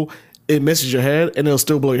sniper rifle, it misses your head and it'll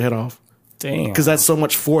still blow your head off. Damn. Because that's so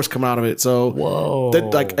much force coming out of it. So, whoa.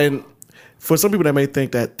 And for some people that may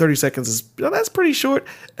think that 30 seconds is, that's pretty short.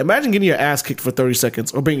 Imagine getting your ass kicked for 30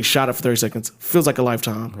 seconds or being shot at for 30 seconds. Feels like a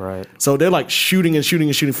lifetime. Right. So they're like shooting and shooting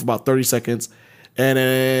and shooting for about 30 seconds. And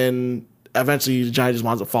then eventually the giant just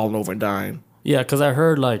winds up falling over and dying. Yeah, because I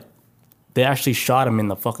heard like they actually shot him in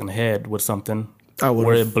the fucking head with something.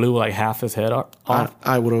 Where it blew like half his head off.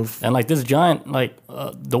 I would have. And like this giant, like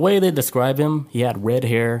the way they describe him, he had red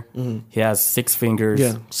hair. Mm-hmm. He has 6 fingers.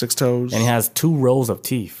 Yeah, 6 toes. And he has 2 rows of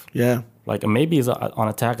teeth. Yeah. Like maybe he's on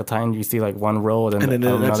Attack of Titan. You see like one row, and then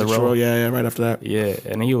another row. Yeah, right after that. Yeah,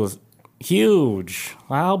 and he was huge.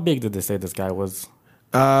 How big did they say this guy was?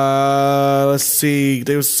 Let's see.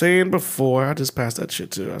 They were saying before. I just passed that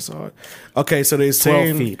shit too. I saw it. Okay, so they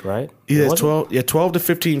saying 12 feet, right? Yeah, 12. Yeah, 12 to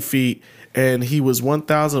 15 feet, and he was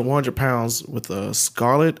 1,100 pounds with a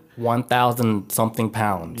scarlet. 1,000 something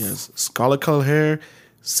pounds. Yes, scarlet colored hair,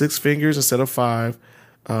 6 fingers instead of 5.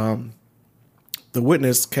 The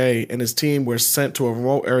witness K and his team were sent to a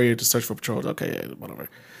remote area to search for patrols. Okay, yeah, whatever.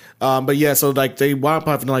 But yeah, so like they wound up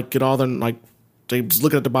having to like get all them like. They was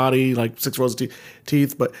looking at the body, like 6 rows of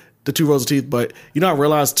teeth, but the 2 rows of teeth. But you know, I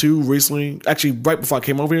realized too recently, actually right before I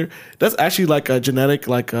came over here, that's actually like a genetic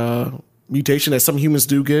like mutation that some humans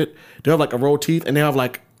do get. They have like a row of teeth, and they have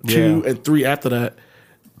like 2 and 3 after that.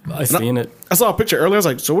 I seen it. I saw a picture earlier. I was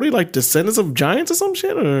like, so what are you like descendants of giants or some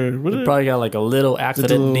shit, or what? They probably got like a little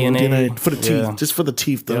accident DNA for the teeth, just for the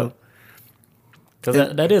teeth though.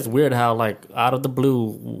 Because that is weird how like out of the blue,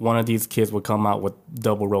 one of these kids would come out with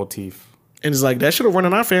double row teeth. And it's like, that should have run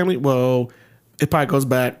in our family. Well, it probably goes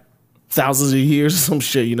back thousands of years or some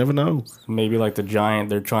shit. You never know. Maybe like the giant,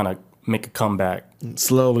 they're trying to make a comeback.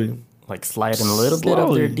 Slowly. Like sliding a little bit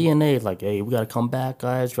of their DNA. Like, hey, we got to come back,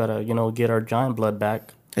 guys. Try to, get our giant blood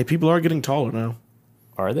back. Hey, people are getting taller now.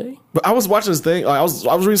 Are they? But I was watching this thing. I was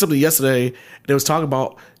reading something yesterday. And it was talking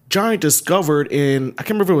about giant discovered in, I can't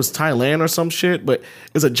remember if it was Thailand or some shit. But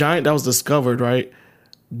it was a giant that was discovered, right?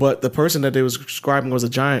 But the person that they was describing was a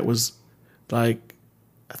giant was... like,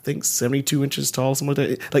 I think 72 inches tall, something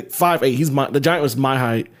like that. Like 5'8". The giant was my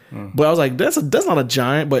height. But I was like, that's not a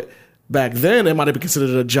giant. But back then, it might have been considered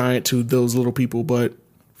a giant to those little people. But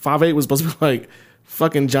 5'8" was supposed to be like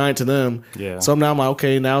fucking giant to them. Yeah. So now I'm like,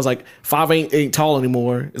 okay, now it's like 5'8" ain't tall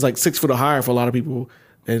anymore. It's like 6 foot or higher for a lot of people.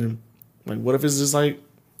 And like, what if it's just like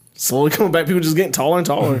slowly coming back? People just getting taller and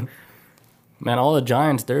taller. Man, all the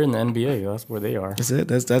giants, they're in the NBA. That's where they are. That's it.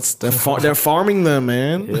 They're farming them,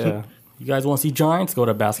 man. Yeah. You guys want to see giants? Go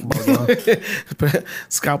to a basketball game.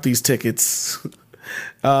 Scalp these tickets.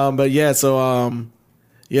 But yeah, so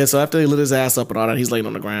after they lit his ass up and all that, he's laying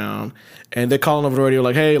on the ground, and they're calling over the radio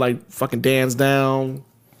like, "Hey, like fucking Dan's down.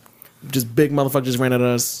 Just big motherfucker just ran at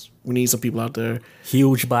us. We need some people out there.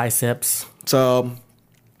 Huge biceps." So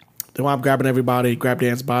they wound up grabbing everybody, grabbed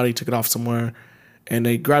Dan's body, took it off somewhere, and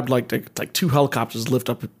they grabbed like 2 helicopters,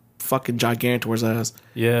 lift up fucking Gigantor's ass.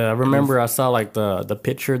 Yeah, I remember I saw like the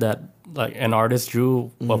picture that like an artist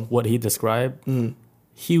drew of what he described.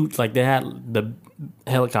 Huge, like they had the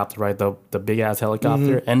helicopter, right? The big ass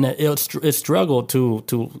helicopter, and it struggled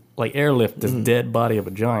to like airlift this dead body of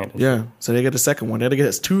a giant. Yeah, so they get the second one. They had to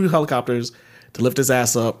get 2 helicopters to lift his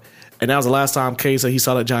ass up, and that was the last time Kay said he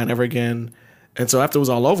saw that giant ever again. And so after it was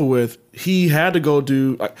all over with, he had to go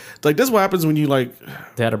do like this is what happens when you like.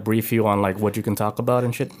 They had to brief you on like what you can talk about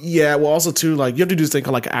and shit. Yeah, well, also too like you have to do this thing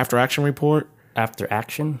called like an after action report. After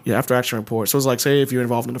action? Yeah, after action report. So it's like, say if you're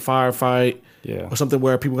involved in a firefight, or something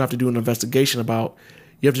where people have to do an investigation about,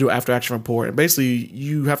 you have to do an after action report, and basically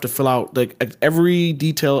you have to fill out like every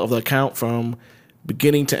detail of the account from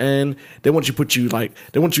beginning to end. They want you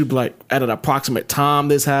to at an approximate time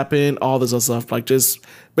this happened, all this other stuff, like just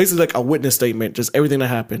basically like a witness statement, just everything that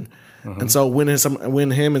happened. And so when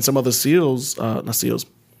him and some other SEALs, Special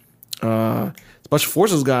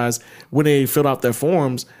Forces guys, when they filled out their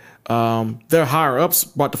forms, their higher ups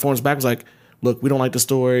brought the forms back, was like, look, we don't like the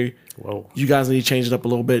story. Whoa. You guys need to change it up a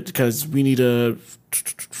little bit because we need to,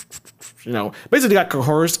 basically got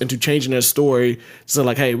coerced into changing their story. So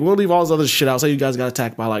like, hey, we're going to leave all this other shit out. Say you guys got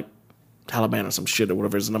attacked by like Taliban or some shit or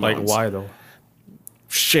whatever is in the mountains. Like, why though?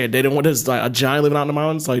 Shit, they don't want this, like a giant living out in the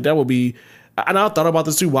mountains. Like that would be, and I thought about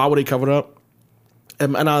this too. Why would they cover it up?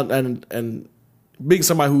 And being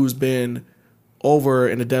somebody who's been over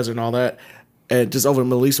in the desert and all that, and just over in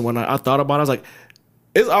the Middle East and whatnot, I thought about it. I was like,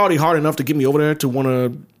 it's already hard enough to get me over there to want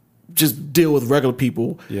to just deal with regular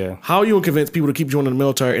people. Yeah. How are you gonna convince people to keep joining the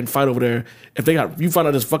military and fight over there if you find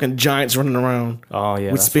out there's fucking giants running around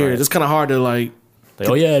with spears? Right. It's kind of hard to like. Like,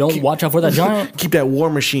 oh yeah, don't watch out for that giant. Keep that war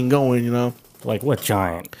machine going, you know. Like what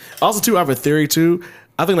giant? Also, too, I have a theory too.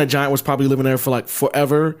 I think that giant was probably living there for like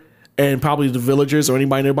forever, and probably the villagers or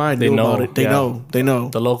anybody nearby knew about it. They know. They know.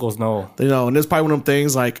 The locals know. They know, and there's probably one of them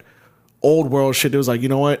things like old world shit. It was like, you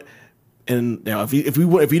know what? And you know, if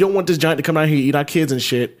we don't want this giant to come down here and eat our kids and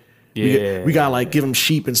shit, we gotta like give him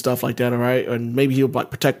sheep and stuff like that, all right? And maybe he'll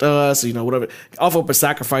like protect us, you know, whatever. Offer up a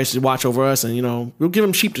sacrifice to watch over us, and you know, we'll give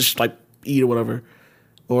him sheep to like eat or whatever,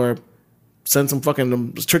 or send some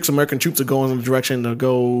fucking trick some American troops to go in the direction to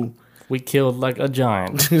go. We killed like a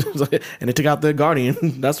giant, and they took out the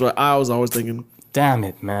guardian. That's what I was always thinking. Damn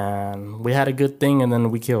it, man! We had a good thing and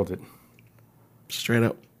then we killed it. Straight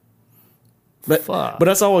up. But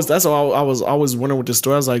that's all I was always wondering with this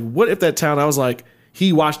story. I was like, what if that town? I was like,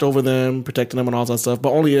 he watched over them, protecting them, and all that stuff.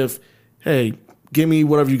 But only if, hey, give me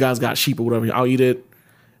whatever you guys got, sheep or whatever. I'll eat it,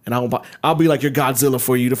 and I'll be like your Godzilla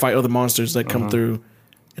for you to fight other monsters that come through.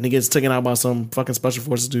 And he gets taken out by some fucking special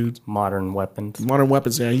forces dudes. Modern weapons,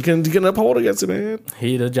 yeah. You can uphold against it, man.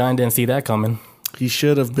 The giant didn't see that coming. He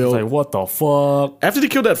should have built. Like, what the fuck? After they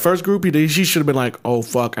killed that first group, he should have been like, oh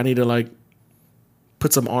fuck, I need to like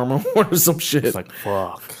put some armor on or some shit. It's like,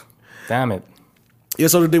 fuck. Damn it. Yeah,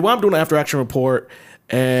 so they wound up doing an after action report,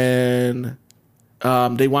 and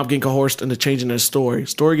they wound up getting coerced into changing their story.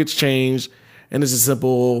 Story gets changed, and it's a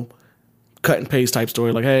simple cut and paste type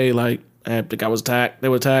story. Like, hey, like, the guy was attacked. They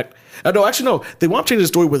were attacked. No, actually, no. They wound up changing the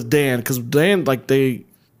story with Dan, because Dan, like,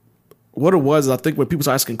 what it was, I think when people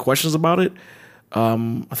started asking questions about it, I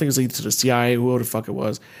think it was either to the CIA, whoever the fuck it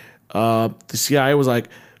was, the CIA was like,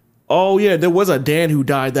 oh yeah, there was a Dan who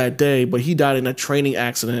died that day, but he died in a training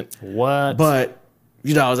accident. What? But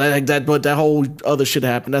you know but that whole other shit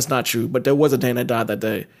happened. That's not true. But there was a Dan that died that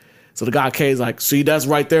day. So the guy K is like, see, that's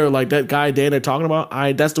right there, like that guy Dan they're talking about.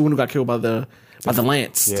 That's the one who got killed by the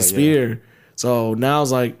lance, the spear. Yeah. So now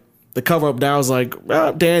it's like the cover up now is like,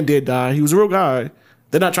 well, Dan did die. He was a real guy.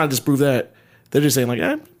 They're not trying to disprove that. They're just saying like,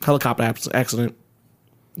 helicopter accident.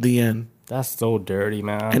 The end. That's so dirty,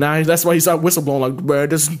 man. And that's why he started whistleblowing, like, bro,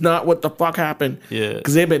 this is not what the fuck happened. Yeah.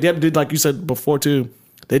 Because they did, like you said before, too,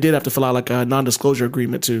 they did have to fill out, like, a non-disclosure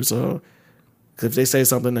agreement, too. So if they say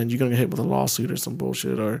something, then you're going to get hit with a lawsuit or some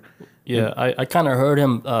bullshit. Or yeah, I kind of heard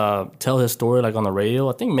him tell his story, like, on the radio.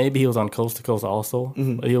 I think maybe he was on Coast to Coast also.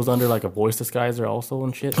 Mm-hmm. But he was under, like, a voice disguiser also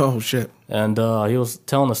and shit. Oh, shit. And he was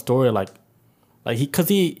telling a story, like he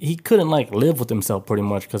couldn't like live with himself pretty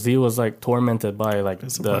much because he was like tormented by like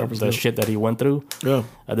the shit that he went through. Yeah.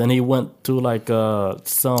 And then he went to like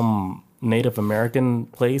some Native American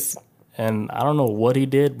place, and I don't know what he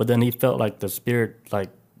did, but then he felt like the spirit, like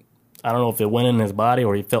I don't know if it went in his body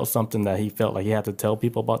or he felt something that he felt like he had to tell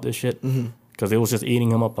people about this shit because it was just eating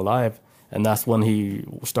him up alive. And that's when he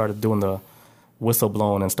started doing the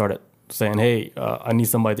whistleblowing and started saying, hey, I need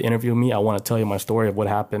somebody to interview me. I want to tell you my story of what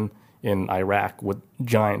happened in Iraq with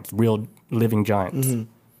giants, real living giants.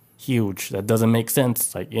 Huge. That doesn't make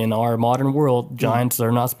sense. Like in our modern world, giants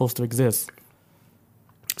are not supposed to exist.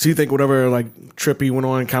 So you think whatever like trip he went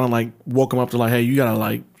on kind of like woke him up to like, hey, you gotta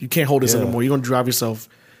like, you can't hold this anymore. You're gonna drive yourself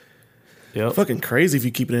fucking crazy if you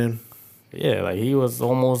keep it in. Yeah, like he was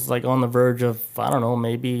almost like on the verge of, I don't know,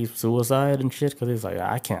 maybe suicide and shit because he's like,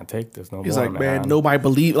 I can't take this no more. He's like, man, nobody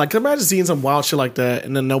believe. Like, imagine seeing some wild shit like that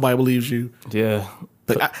and then nobody believes you. Yeah.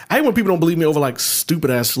 Like, I hate when people don't believe me over like stupid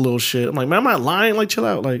ass little shit. I'm like, man, I'm not lying. Like, chill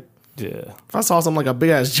out. Like, yeah. If I saw something like a big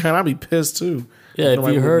ass giant, I'd be pissed too. Yeah,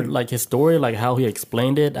 if you heard like his story, like how he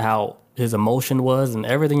explained it, how his emotion was and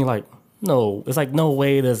everything, you're like, no, it's like no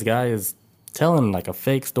way this guy is telling like a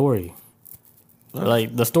fake story.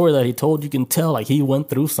 Like the story that he told, you can tell like he went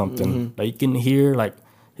through something. Like you can hear like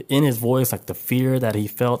in his voice like the fear that he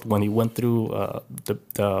felt when he went through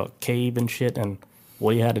the cave and shit, and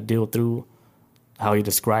what he had to deal through. How he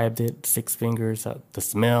described it, 6 fingers, the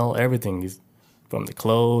smell, everything, from the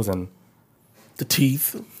clothes and the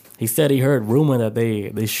teeth. He said he heard rumor that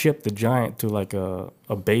they shipped the giant to like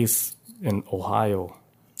a base in Ohio.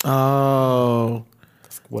 Oh.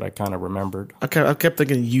 What I kind of remembered. I kept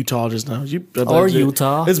thinking Utah just now.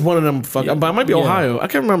 Utah. It's one of them. But it might be Ohio. I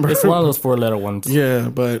can't remember. It's one of those 4-letter ones. Yeah,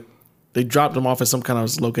 but they dropped them off at some kind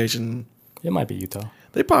of location. It might be Utah.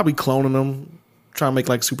 They probably cloning them, trying to make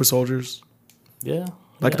like super soldiers. Yeah.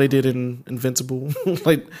 Like they did in Invincible.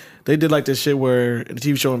 Like they did like this shit where in the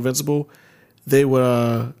TV show Invincible, they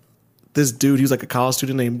were this dude, he was like a college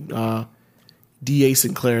student named D.A.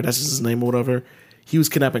 Sinclair. That's just his name or whatever. He was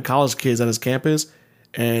kidnapping college kids at his campus.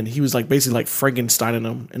 And he was like basically like Frankensteining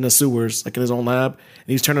them in the sewers, like in his own lab. And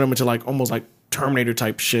he was turning them into like almost like Terminator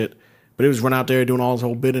type shit. But he was run out there doing all his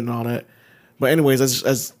whole bidding and all that. But anyways, as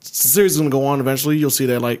the series is going to go on eventually, you'll see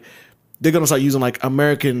that like they're gonna start using like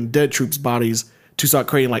American dead troops' bodies to start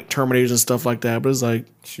creating like Terminators and stuff like that. But it's like,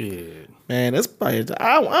 shit, man, that's probably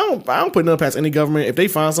I don't put nothing past any government. If they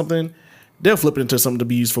find something, they'll flip it into something to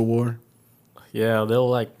be used for war. Yeah, they'll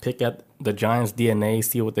like pick at the giant's DNA,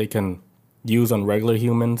 see what they can use on regular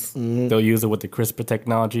humans. They'll use it with the CRISPR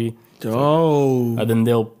technology. Oh, And then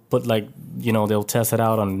they'll put like, they'll test it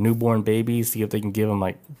out on newborn babies, see if they can give them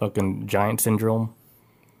like fucking giant syndrome.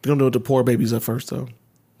 they're gonna do it to poor babies at first though.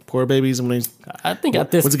 Poor babies, when they, I think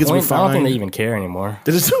at this once it gets point, I don't think refined, they even care anymore.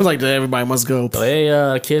 they just feel like everybody must go. So,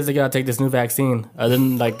 hey, kids, they gotta take this new vaccine. And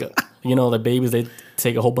then like, the babies, they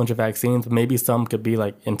take a whole bunch of vaccines. Maybe some could be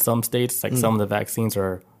like in some states, like some of the vaccines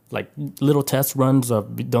are like little test runs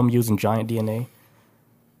of them using giant DNA.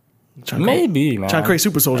 Maybe, man. Trying to create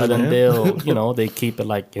super soldiers. And then man. they'll, they keep it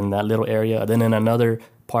like in that little area. And then in another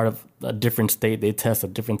part of a different state, they test a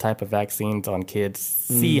different type of vaccines on kids,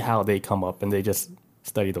 see how they come up, and they just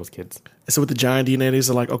study those kids. So with the giant DNA,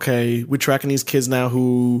 they're like, okay, we're tracking these kids now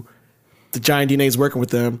who the giant DNA is working with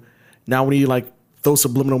them. Now we need like throw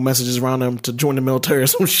subliminal messages around them to join the military or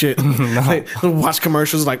some shit. Like, watch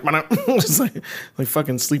commercials like, it's like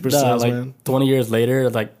fucking sleeper cells, like man. 20 years later,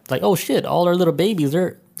 like oh shit, all our little babies,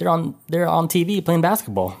 they're on TV playing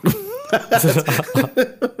basketball.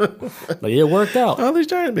 Like it worked out. Oh, these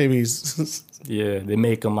giant babies. Yeah, they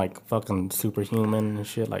make them like fucking superhuman and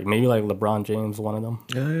shit. Like maybe like LeBron James, one of them.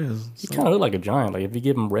 Yeah, he is. He kind of look like a giant. Like if you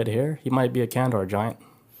give him red hair, he might be a Kandor giant.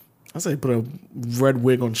 I say put a red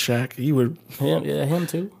wig on Shaq. He would. Him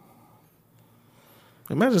too.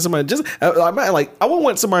 Imagine somebody just like I wouldn't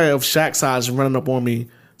want somebody of Shaq size running up on me.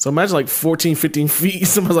 So imagine like 14, 15 feet.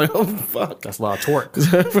 Somebody's like, oh fuck, That's a lot of torque.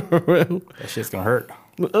 for real. That shit's gonna hurt.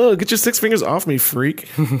 Get your 6 fingers off me, freak.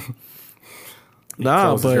 Nah,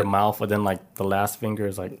 Closes but your mouth, but then like the last finger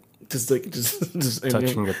is like just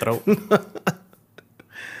touching your throat.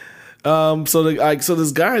 So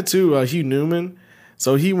this guy too, Hugh Newman.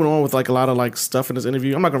 So he went on with like a lot of like stuff in this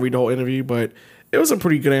interview. I'm not gonna read the whole interview, but it was some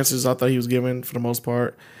pretty good answers I thought he was giving for the most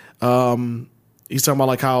part. He's talking about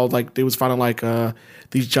like how like they was finding like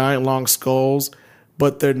these giant long skulls,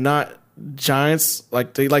 but they're not giants.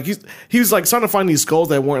 Like they like he was like trying to find these skulls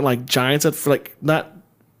that weren't like giants for like not.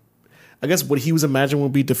 I guess what he was imagining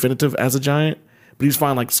would be definitive as a giant, but he was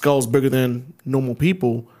finding like skulls bigger than normal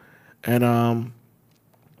people, and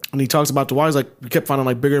he talks about the why he's like we kept finding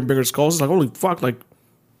like bigger and bigger skulls. It's like holy fuck, like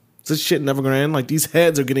this shit never gonna end. Like these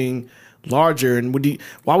heads are getting larger, and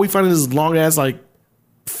why are we finding this long ass like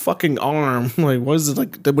fucking arm? Like what is it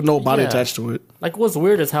like with no body attached to it? Like what's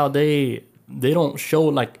weird is how they don't show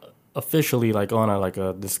like officially like on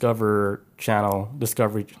a Discovery Channel.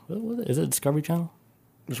 Is it Discovery Channel?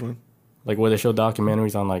 Which one? Like where they show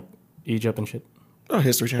documentaries on like Egypt and shit. Oh,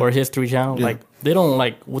 History Channel. Or History Channel. Yeah. Like they don't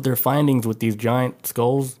like with their findings with these giant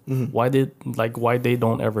skulls. Why they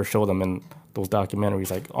don't ever show them in those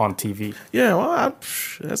documentaries like on TV? Yeah, well,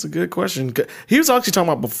 that's a good question. He was actually talking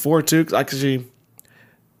about before too. Actually,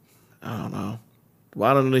 I don't know.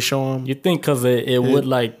 Why don't they show him? You think because it would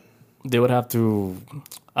like they would have to,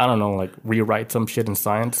 I don't know, like rewrite some shit in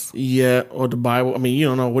science. Yeah, or the Bible. I mean, you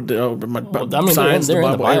don't know what science, they're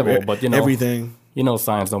in the Bible, but everything.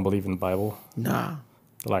 Science don't believe in the Bible. Nah.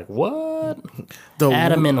 They're like, what?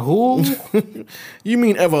 Adam and who? You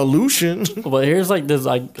mean evolution? But here's like this.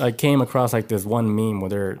 I came across like this one meme where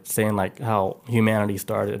they're saying like how humanity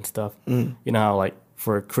started and stuff. You know how like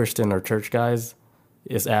for Christian or church guys,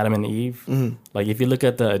 it's Adam and Eve. Like if you look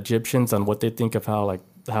at the Egyptians and what they think of how it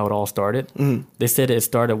all started, they said it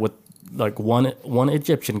started with like one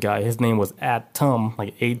Egyptian guy. His name was Atum,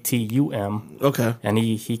 like Atum. Okay. And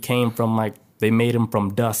he came from like they made him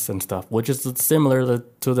from dust and stuff, which is similar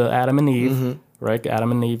to the Adam and Eve, right?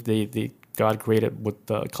 Adam and Eve, they God created with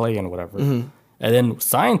the clay and whatever. And then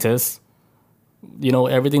scientists,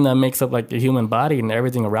 everything that makes up like the human body and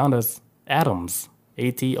everything around us, atoms,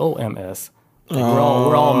 Atoms. Like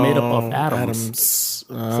we're all made up of atoms.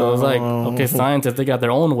 So it's like, okay, scientists, they got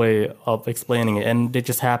their own way of explaining it, and they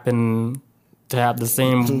just happen to have the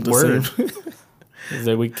same word.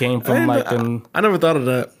 That we came from I never thought of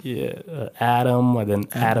that. Yeah, Adam, and then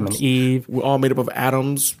Adam and Eve. We're all made up of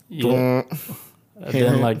atoms. Yeah. And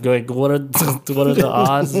then like what are the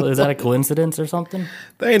odds? Is that a coincidence or something?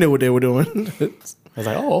 They knew what they were doing. I was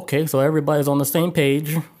like, oh, okay, so everybody's on the same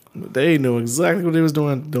page. They knew exactly what they was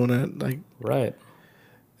doing that. Like, right.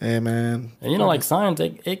 Hey, man. And like science,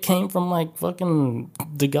 it came from like fucking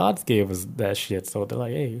the gods gave us that shit. So they're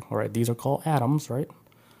like, hey, all right, these are called atoms, right?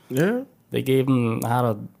 Yeah. They gave them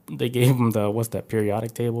the what's that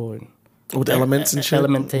periodic table and with elements and shit.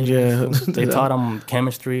 Element tables. Yeah. They taught them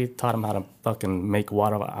chemistry, taught them how to fucking make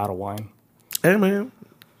water out of wine. Hey, man.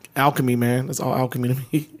 Alchemy, man. That's all alchemy to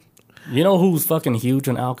me. You know who's fucking huge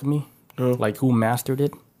in alchemy? Oh. Like who mastered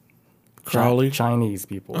it? Crowley? Chinese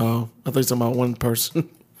people. Oh, I thought you were talking about one person.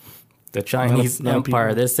 The Chinese Not a empire.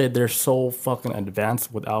 people. They said they're so fucking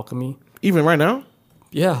advanced with alchemy. Even right now?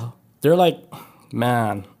 Yeah, they're like,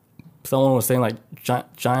 man. Someone was saying like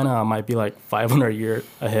China might be like 500 years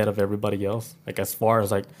ahead of everybody else. Like as far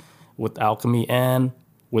as like with alchemy and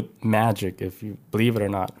with magic, if you believe it or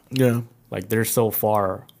not. Yeah. Like they're so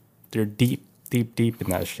far. They're deep in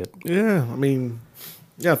that shit. Yeah, I mean,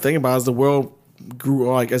 yeah, think about it, as the world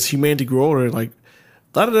grew, like as humanity grew older, like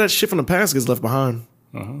a lot of that shit from the past gets left behind.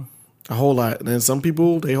 A whole lot. And then some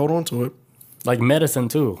people, they hold on to it. Like medicine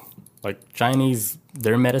too. Like Chinese,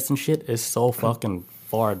 their medicine shit is so fucking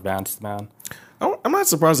far advanced, man. I'm not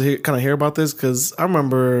surprised to hear about this because I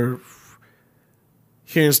remember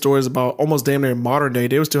hearing stories about almost damn near modern day.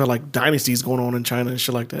 They would still have like dynasties going on in China and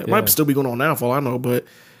shit like that. It might still be going on now for all I know, but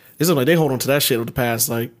it's like they hold on to that shit of the past,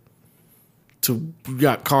 like to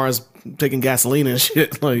got cars taking gasoline and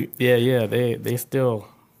shit. Like they still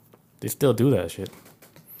do that shit.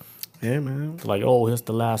 Yeah, man. Like, oh, here's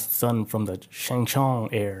the last son from the Shangchong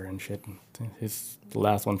heir and shit. He's the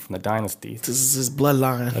last one from the dynasty. This is his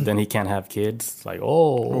bloodline. And then he can't have kids. It's like, a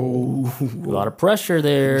lot of pressure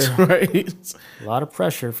there. Right. A lot of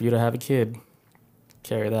pressure for you to have a kid.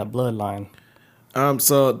 Carry that bloodline.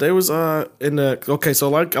 So there was so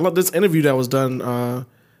like I love this interview that was done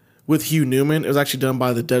with Hugh Newman. It was actually done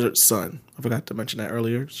by the Desert Sun. I forgot to mention that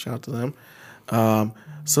earlier. Shout out to them.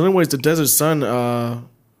 So anyways, the Desert Sun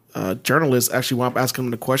journalist actually wound up asking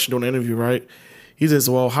him the question during the interview, right? He says,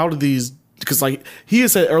 well, how do these, because like he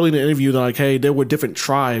had said early in the interview that like, hey, there were different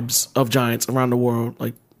tribes of giants around the world.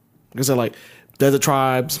 Like I said, like desert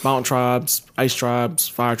tribes, mountain tribes, ice tribes,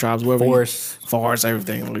 fire tribes, whatever. Forest,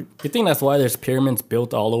 everything. Like, you think that's why there's pyramids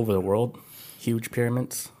built all over the world? Huge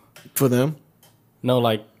pyramids? For them? No,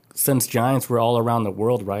 like since giants were all around the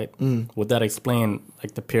world, right? Would that explain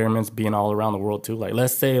like the pyramids being all around the world too? Like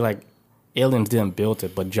let's say like aliens didn't build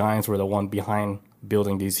it, but giants were the one behind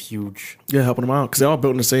building these huge... Yeah, helping them out. Because they're all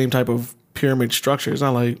built in the same type of pyramid structure. It's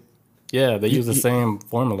not like... Yeah, they use the same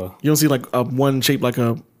formula. You don't see like a one shaped like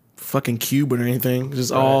a fucking cube or anything. It's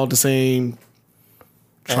just all the same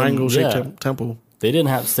triangle-shaped temple. They didn't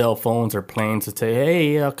have cell phones or planes to say,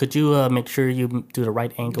 hey, could you make sure you do the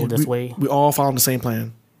right angle this way? We all followed the same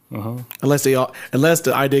plan. Unless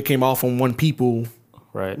the idea came off from one people...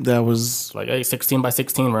 Right. That was... Like, hey, 16 by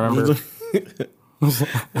 16, remember?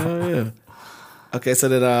 Yeah. Okay, so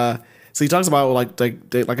that so he talks about like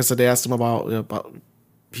I said, they asked him about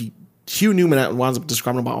Hugh Newman winds up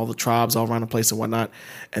describing about all the tribes all around the place and whatnot,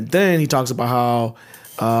 and then he talks about how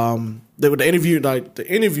the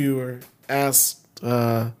interviewer asked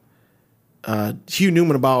Hugh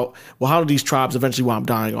Newman about, well, how did these tribes eventually wind up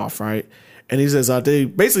dying off, right? And he says they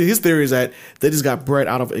basically, his theory is that they just got bred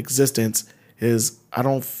out of existence. I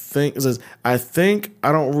don't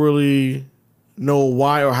really know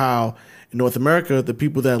why or how. In North America, the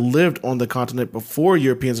people that lived on the continent before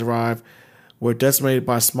Europeans arrived were decimated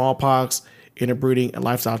by smallpox, interbreeding, and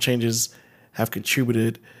lifestyle changes have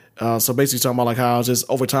contributed. So basically talking about like how just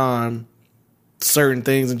over time, certain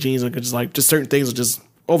things and genes are just certain things are just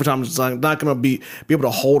over time just like not gonna be able to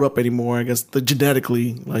hold up anymore. I guess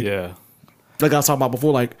genetically, like I was talking about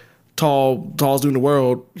before, like tallest dude in the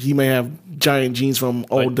world, he may have giant genes from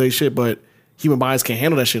old day shit, but human bodies can't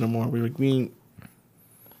handle that shit anymore.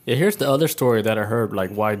 Yeah, here's the other story that I heard, like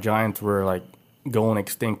why giants were like going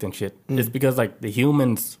extinct and shit. It's because like the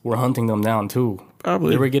humans were hunting them down too. Probably.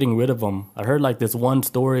 They were getting rid of them. I heard like this one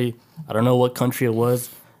story, I don't know what country it was,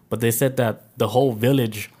 but they said that the whole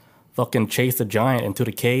village fucking chased a giant into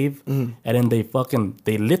the cave, and then they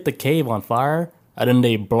lit the cave on fire, and then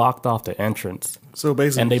they blocked off the entrance. So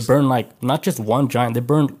basically, and they burned like not just one giant, they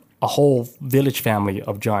burned a whole village family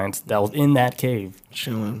of giants that was in that cave.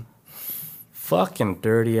 Chilling. Fucking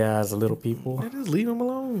dirty ass little people. Yeah, just leave them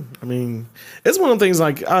alone. I mean, it's one of them things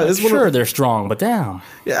like... they're strong, but damn.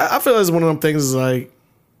 Yeah, I feel like it's one of them things like...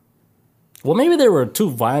 Well, maybe they were too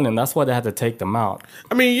violent. That's why they had to take them out.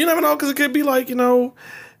 I mean, you never know, because it could be like,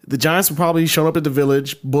 the giants were probably showing up at the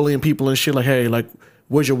village, bullying people and shit like, hey, like,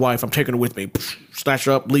 where's your wife? I'm taking her with me. Snatch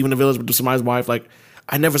her up, leaving the village with somebody's wife. Like,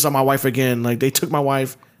 I never saw my wife again. Like, they took my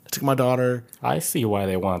wife, they took my daughter. I see why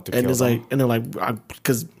they wanted to kill them. And they're like,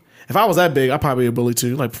 because... If I was that big, I'd probably be a bully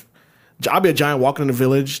too. Like, I'll be a giant walking in the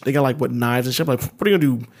village. They got like what knives and shit. I'm like, what are you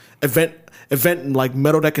gonna do? Event like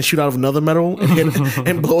metal that can shoot out of another metal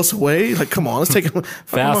and blow us away? Like, come on, let's take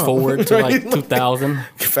fast forward to like 2000.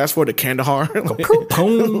 Fast forward to Kandahar.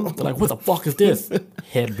 Boom. They're like, what the fuck is this?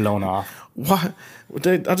 Head blown off. What?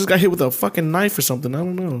 I just got hit with a fucking knife or something. I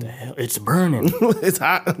don't know. The hell? It's burning. It's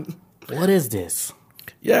hot. What is this?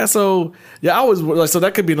 Yeah, so I always like, so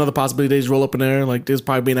that could be another possibility. They just roll up in there, like there's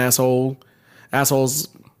probably be an assholes.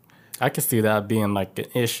 I could see that being like an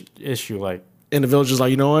issue, like in the village is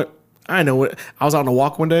like, you know what? I know it. I was out on a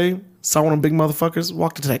walk one day, saw one of them big motherfuckers,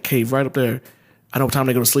 walked into that cave right up there. I know what time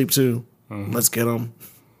they go to sleep too. Mm-hmm. Let's get them.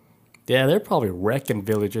 Yeah, they're probably wrecking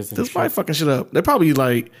villages. They're probably fucking shit up. They're probably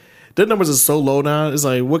like, their numbers are so low now. It's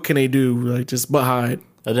like, what can they do? Like just but hide.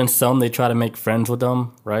 And then some, they try to make friends with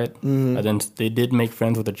them, right? Mm-hmm. And then they did make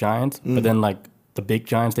friends with the giants. Mm-hmm. But then like the big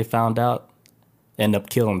giants they found out end up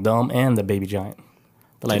killing them and the baby giant.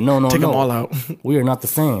 They're like, no. Take them all out. We are not the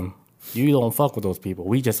same. You don't fuck with those people.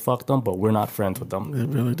 We just fuck them, but we're not friends with them. Yeah,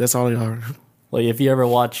 really, that's all they are. Like if you ever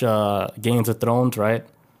watch Games of Thrones, right?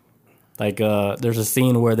 Like there's a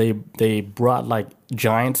scene where they brought like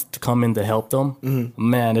giants to come in to help them. Mm-hmm.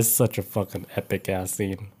 Man, it's such a fucking epic ass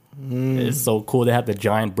scene. It's so cool. They have the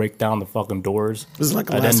giant break down the fucking doors. This is like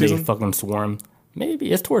the and last then season? They fucking swarm.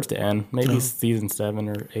 Maybe it's towards the end. Maybe season 7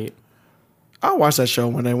 or 8. I'll watch that show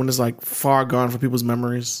one day when it's like far gone from people's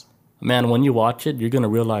memories. Man, when you watch it, you're gonna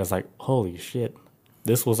realize like, holy shit,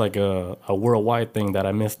 this was like a worldwide thing that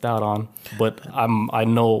I missed out on. But I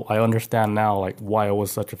understand now like why it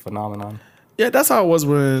was such a phenomenon. Yeah, that's how it was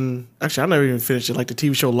when actually I never even finished it. Like the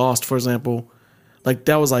TV show Lost, for example. Like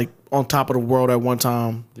that was like on top of the world at one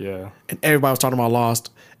time. Yeah. And everybody was talking about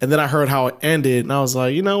Lost. And then I heard how it ended and I was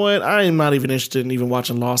like, you know what? I am not even interested in even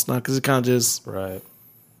watching Lost now because it kind of just... Right.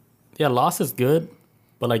 Yeah, Lost is good,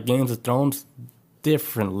 but like Games of Thrones,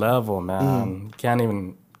 different level, man. You can't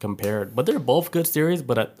even compare it. But they're both good series,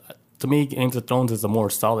 but to me, Games of Thrones is a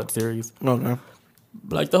more solid series. Okay.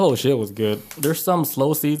 Like the whole shit was good. There's some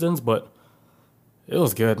slow seasons, but it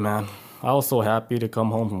was good, man. I was so happy to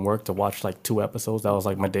come home from work to watch like 2 episodes. That was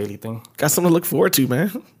like my daily thing. Got something to look forward to,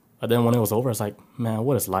 man. But then when it was over, I was like, man,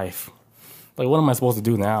 what is life? Like, what am I supposed to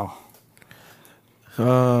do now?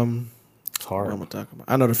 It's hard. What am I talking about?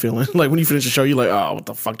 I know the feeling. Like when you finish the show, you're like, oh, what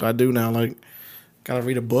the fuck do I do now? Like, gotta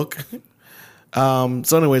read a book. So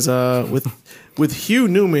anyways, with Hugh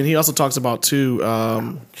Newman, he also talks about too,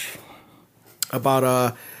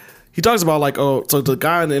 he talks about like, so the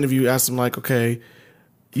guy in the interview asked him like, okay,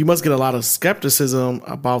 you must get a lot of skepticism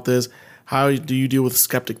about this. How do you deal with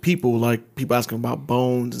skeptic people? Like people asking about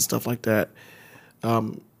bones and stuff like that.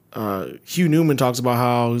 Hugh Newman talks about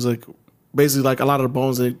how he's like, basically like a lot of the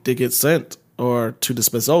bones they get sent or to the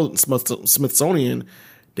Smithsonian,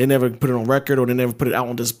 they never put it on record or they never put it out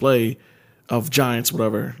on display of giants,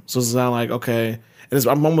 whatever. So it's not like, okay. And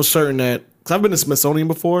I'm almost certain that, because I've been to Smithsonian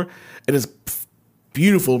before, and it's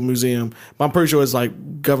beautiful museum, but I'm pretty sure it's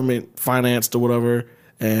like government financed or whatever,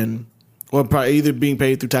 and or probably either being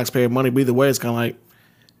paid through taxpayer money, but either way, it's kind of like,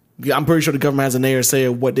 yeah, I'm pretty sure the government has an air say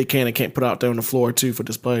of what they can and can't put out there on the floor too for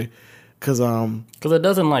display. Because it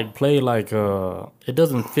doesn't like play like it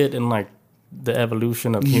doesn't fit in like the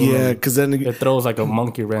evolution of human. Yeah, because then it throws like a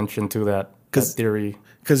monkey wrench into that theory.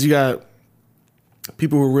 Because you got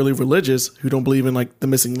people who are really religious who don't believe in like the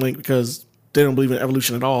missing link because they don't believe in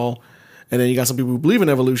evolution at all, and then you got some people who believe in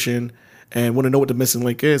evolution and want to know what the missing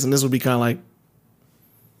link is, and this would be kind of like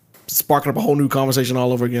sparking up a whole new conversation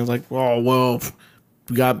all over again. It's like, oh well,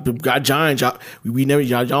 we got giants. Y'all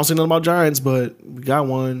don't say nothing about giants, but we got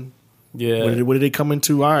one. Yeah. What did they come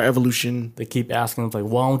into our evolution? They keep asking us like,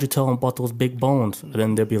 why don't you tell them about those big bones? And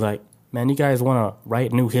then they'll be like, man, you guys want to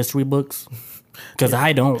write new history books? Because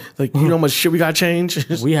I don't. Like, you know how much shit we got to change?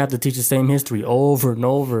 We have to teach the same history over and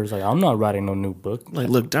over. It's like, I'm not writing no new book. Like,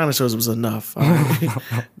 look, dinosaurs was enough. Right?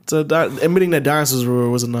 So admitting that dinosaurs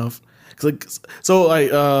was enough. So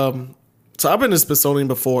I've been to Smithsonian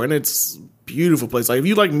before, and it's a beautiful place. Like, if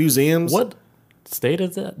you like museums. What state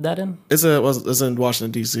is that in? It's in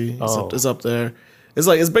Washington, D.C. It's up there. It's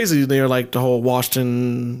basically near like the whole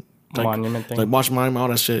Washington monument thing. Like Washington Monument, all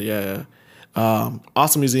that shit. Yeah.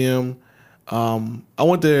 Awesome museum. I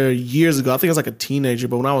went there years ago. I think I was like a teenager,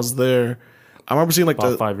 but when I was there, I remember seeing like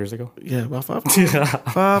about 5 years ago. Yeah, about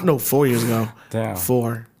 5. No, 4 years ago. Damn.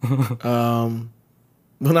 4.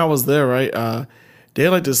 When I was there, right, they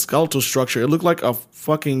had like this skeletal structure. It looked like a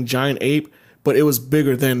fucking giant ape, but it was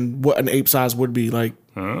bigger than what an ape size would be. Like,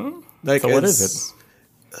 so what is it?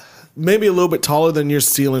 Maybe a little bit taller than your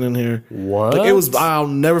ceiling in here. What? Like, it was. I'll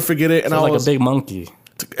never forget it. And so like a big monkey.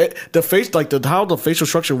 The face, like how the facial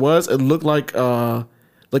structure was, it looked like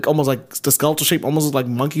like almost like the skeletal shape, almost like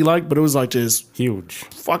monkey like, but it was like just Huge.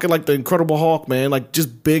 fucking like the Incredible Hulk, man, like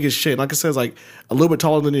just big as shit. Like I said, it's like a little bit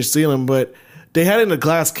taller than your ceiling, but they had it in a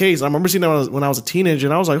glass case. I remember seeing that when I was a teenager,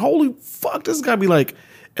 and I was like, holy fuck, this has got to be like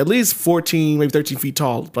at least 14, maybe 13 feet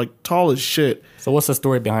tall, like tall as shit. So what's the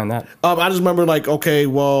story behind that? I just remember like, okay,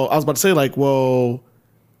 well, I was about to say like, well,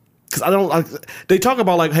 because I don't like, they talk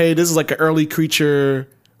about like, hey, this is like an early creature.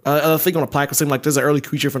 I think on a plaque, it seemed like there's an early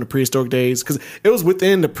creature from the prehistoric days, because it was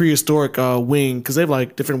within the prehistoric wing, because they have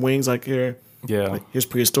like different wings. Like here, Yeah. like, here's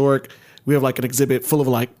prehistoric. We have like an exhibit full of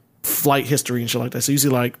like flight history and shit like that. So you see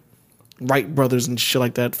like Wright brothers and shit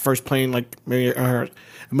like that, first plane like Amelia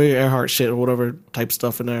Earhart shit or whatever type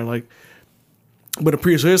stuff in there. Like, but a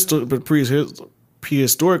prehistoric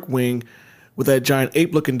wing with that giant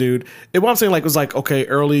ape looking dude. And what I'm saying like was like, okay,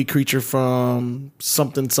 early creature from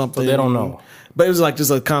something. But they don't know. But it was like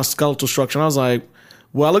just a kind of skeletal structure. And I was like,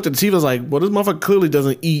 well, I looked at the teeth. I was like, well, this motherfucker clearly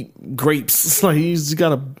doesn't eat grapes. It's like he's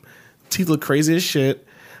got teeth look crazy as shit.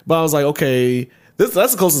 But I was like, okay, that's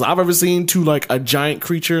the closest I've ever seen to like a giant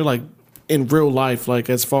creature like in real life. Like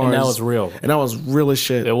as far And as that was real. and that was real as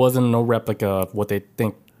shit. It wasn't no replica of what they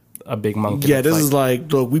think a big monkey Yeah, looks this like. is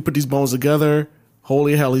like, look, we put these bones together.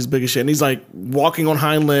 Holy hell, he's big as shit. And he's like walking on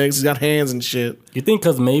hind legs. He's got hands and shit. You think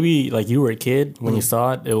because maybe like you were a kid when you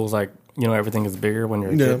saw it, it was like, you know, everything is bigger when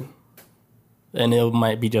you're a kid. And it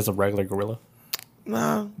might be just a regular gorilla.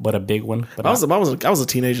 Nah, but a big one. But I was a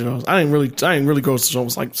teenager though. I didn't really go so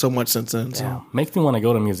much since then. So. Yeah, makes me want to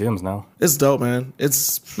go to museums now. It's dope, man.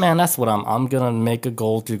 That's what I'm gonna make a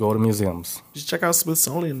goal to go to museums. Just check out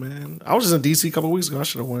Smithsonian, man. I was just in DC a couple of weeks ago. I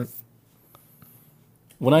should have went.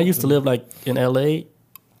 When I used to live like in LA,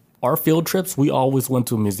 our field trips we always went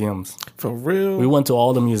to museums. For real. We went to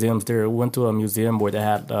all the museums there. We went to a museum where they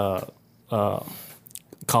had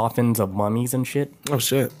coffins of mummies and shit. Oh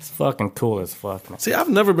shit. It's fucking cool as fuck, man. See, I've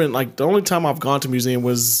never been like the only time I've gone to a museum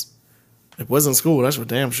was school. That's for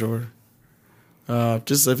damn sure.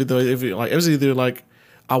 Just if it was either like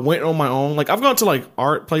I went on my own. Like I've gone to like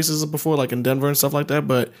art places before, like in Denver and stuff like that.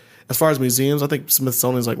 But as far as museums, I think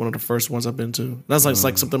Smithsonian is like one of the first ones I've been to. That's like it's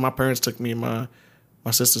like something my parents took me and my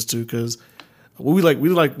sisters to, because we like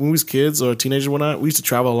when we was kids or teenagers or whatnot, we used to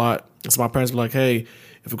travel a lot. And so my parents were like, hey,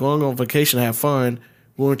 if we're going on vacation to have fun,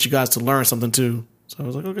 we want you guys to learn something too. So I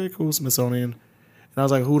was like, okay, cool, Smithsonian. And I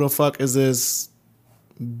was like, who the fuck is this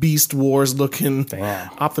Beast Wars looking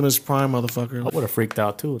Optimus Prime motherfucker? I would have freaked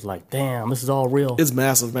out too. It's like, damn, this is all real. It's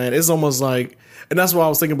massive, man. It's almost like, and that's what I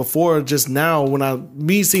was thinking before. Just now,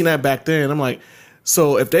 me seeing that back then, I'm like,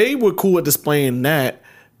 so if they were cool at displaying that,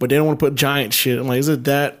 but they don't want to put giant shit, I'm like, is it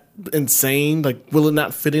that insane? Like, will it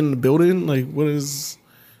not fit in the building? Like, what is?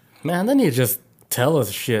 Man, they need to just tell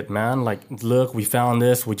us shit, man. Like, look, we found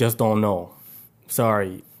this. We just don't know.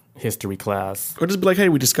 Sorry, history class. Or just be like, hey,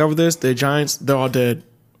 we discovered this. They're giants. They're all dead.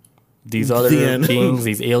 These other beings,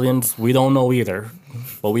 these aliens, we don't know either.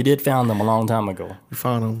 But we did found them a long time ago. We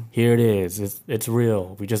found them. Here it is. It's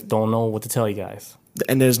real. We just don't know what to tell you guys.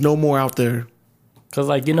 And there's no more out there. Because,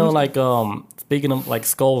 like, you know, like, speaking of, like,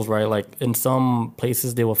 skulls, right? Like, in some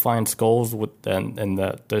places they will find skulls with, and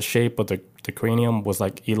the shape of the cranium was,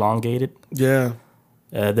 like, elongated. Yeah.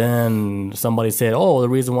 And then somebody said, oh, the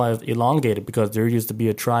reason why it's elongated because there used to be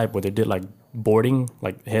a tribe where they did, like, boarding,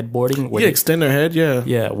 like head boarding. Yeah, extend their head, yeah.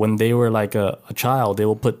 Yeah, when they were like a child, they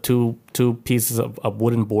will put two pieces of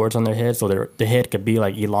wooden boards on their head so the head could be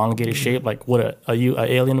like elongated shape, like what a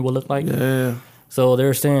alien would look like. Yeah. So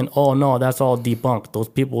they're saying, oh no, that's all debunked.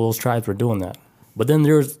 Those tribes were doing that. But then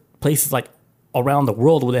there's places like around the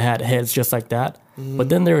world where they had heads just like that. Mm-hmm. But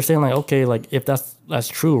then they were saying like, okay, like if that's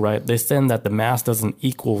true, right? They said that the mass doesn't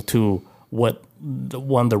equal to what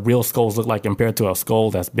the real skulls look like compared to a skull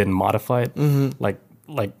that's been modified. Mm-hmm.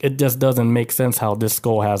 Like it just doesn't make sense how this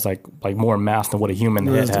skull has like more mass than what a human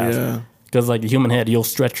head has. Yeah. Because like the human head, you'll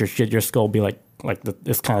stretch your skull be like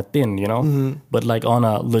it's kind of thin, you know. Mm-hmm. But like on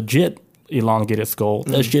a legit elongated skull,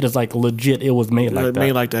 that shit is like legit. It was made like that.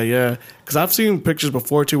 Made like that, yeah. Because I've seen pictures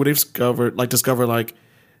before too where they've discovered like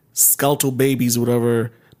skeletal babies or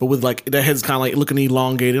whatever, but with like their head's kind of like looking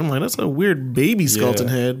elongated. I'm like, that's a weird baby skeleton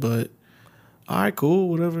head, but. All right, cool,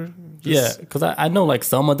 whatever. Yeah, because I know like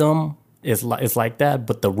some of them is like that,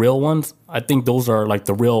 but the real ones, I think those are like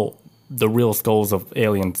the real skulls of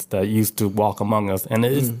aliens that used to walk among us, and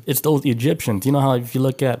it's those Egyptians. You know how if you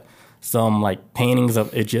look at some like paintings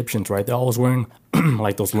of Egyptians, right? They're always wearing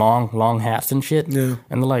like those long hats and shit. Yeah,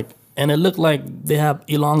 and they're like, and it looked like they have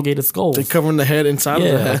elongated skulls. They're covering the head inside of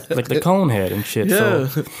the head, like the cone head and shit. Yeah.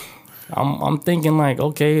 So, I'm thinking like,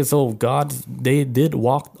 okay, so they did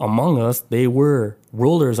walk among us. They were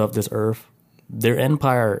rulers of this earth, their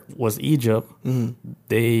empire was Egypt.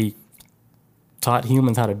 They taught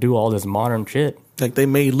humans how to do all this modern shit. Like they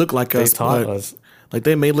may look like They us, taught but us. like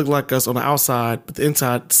they may look like us on the outside, but the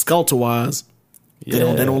inside, skeletal wise, they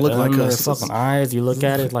don't look like their us. fucking eyes, you look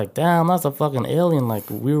at it like, damn, that's a fucking alien. Like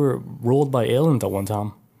we were ruled by aliens at one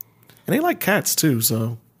time. And they like cats too,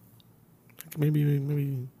 so maybe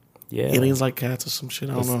Yeah. aliens like cats or some shit.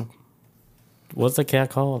 I don't know. What's the cat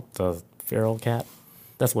called? The feral cat?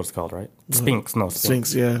 That's what it's called, right? Sphinx. No,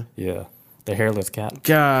 Sphinx, yeah. Yeah. The hairless cat.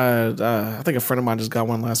 God, I think a friend of mine just got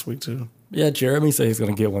one last week too. Yeah, Jeremy said he's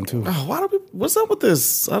going to get one too. Oh, what's up with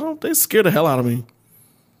this? They scared the hell out of me.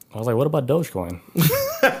 I was like, what about Dogecoin?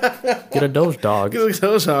 Get a Doge dog.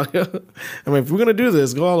 I mean, if we're going to do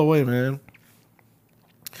this, go all the way, man.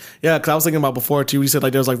 Yeah, because I was thinking about before too. You said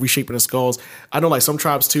like there was like reshaping the skulls. I know like some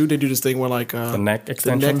tribes too. They do this thing where like The neck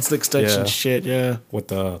extension. the neck extension Yeah. shit. Yeah, With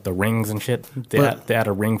the rings and shit. They But- had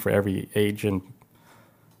a ring for every age. And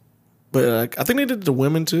but I think they did it to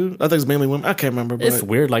women too. I think it's mainly women. I can't remember. But it's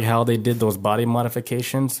weird like how they did those body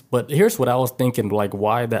modifications. But here's what I was thinking, like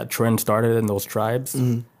why that trend started in those tribes.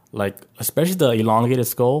 Like, especially the elongated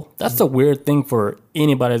skull. That's a weird thing for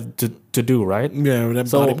anybody to do, right? yeah,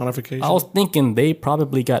 that body modification. I was thinking they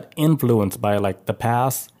probably got influenced by like the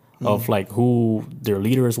past of like who their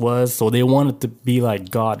leaders was, so they wanted to be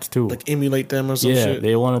like gods too. like emulate them or some yeah, shit.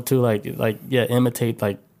 they wanted to imitate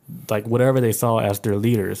like whatever they saw as their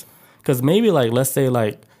leaders. Because maybe like let's say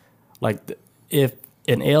like if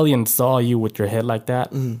an alien saw you with your head like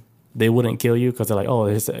that, they wouldn't kill you because they're like, oh,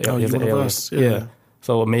 he's you're an one of alien. us, yeah.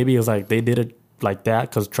 So maybe it was like they did it like that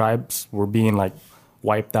because tribes were being like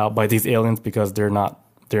wiped out by these aliens because they're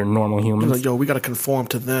normal humans. Like, yo, we got to conform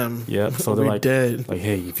to them. Yeah, so they're We're like, dead. like,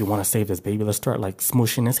 hey, if you want to save this baby, let's start like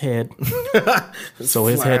smushing his head. So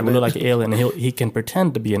his head flatten will it. look like an alien, and he can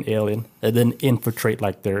pretend to be an alien, and then infiltrate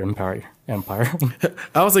like their empire.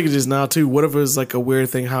 I was thinking just now too. What if it was like a weird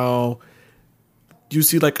thing? How you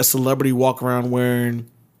see like a celebrity walk around wearing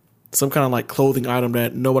some kind of like clothing item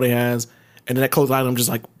that nobody has, and then that clothing item just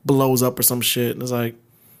like blows up or some shit, and it's like,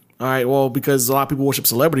 all right, well, because a lot of people worship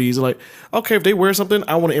celebrities, they're like, okay, if they wear something,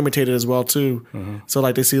 I want to imitate it as well too. So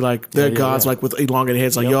like they see like their gods like with elongated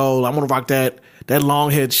heads, like, yo, I want to rock that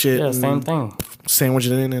long head shit. Yeah, and same thing. Sandwich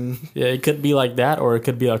it in, and Yeah, it could be like that, or it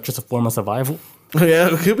could be like just a form of survival.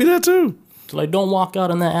 yeah, it could be that too. So like, don't walk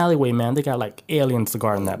out in that alleyway, man. They got like aliens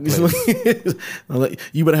guarding that place. Like,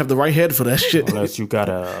 you better have the right head for that shit. Unless you got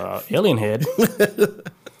a alien head.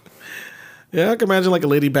 Yeah, I can imagine like a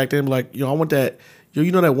lady back then be like, yo, I want that. Yo,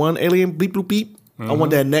 you know that one alien beep bloop beep? I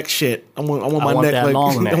want that neck shit. I want my want neck that like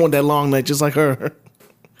long neck. I want that long neck just like her.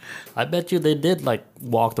 I bet you they did like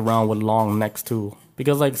walked around with long necks too,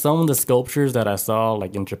 because like some of the sculptures that I saw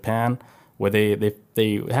like in Japan, where they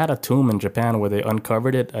had a tomb in Japan where they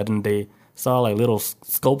uncovered it and then they saw like little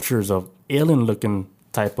sculptures of alien looking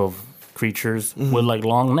type of creatures with like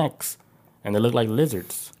long necks, and they look like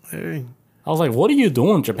lizards. Hey. I was like, what are you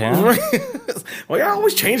doing, Japan? Well, you're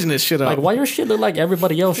always changing this shit up. Like, why your shit look like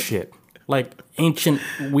everybody else shit? Like ancient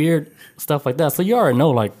weird stuff like that. So you already know,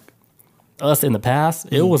 like us in the past,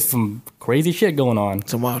 it was some crazy shit going on.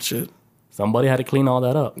 Some wild shit. Somebody had to clean all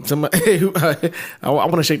that up. Somebody, I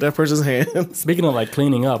want to shake that person's hand. Speaking of like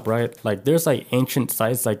cleaning up, right? Like there's like ancient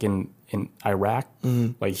sites like in Iraq,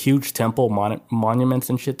 like huge temple monuments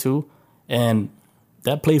and shit too. And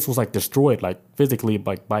that place was like destroyed, like physically,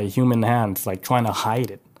 like by human hands, like trying to hide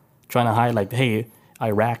it. Trying to hide like, hey,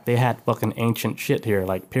 Iraq, they had fucking ancient shit here,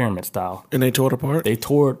 like pyramid style. And they tore it apart? They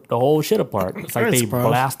tore the whole shit apart. It's like they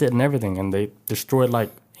blasted and everything, and they destroyed like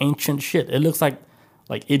ancient shit. It looks like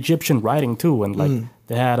Egyptian writing too, and like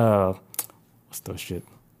they had what's those shit?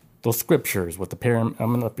 Those scriptures with the pyramid. I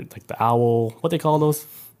mean, like the owl. What they call those?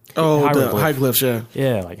 Oh, the hieroglyphs, yeah.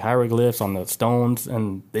 Yeah, like hieroglyphs on the stones,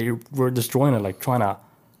 and they were destroying it, like trying to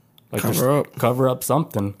like cover up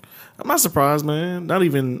something. I'm not surprised, man. I'm not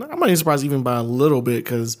even surprised even by a little bit,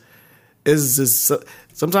 because it's just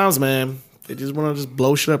sometimes, man, they just want to just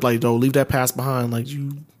blow shit up. Like, don't leave that past behind. Like,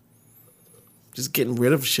 you just getting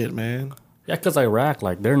rid of shit, man. Yeah, because Iraq,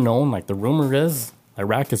 like they're known. Like the rumor is,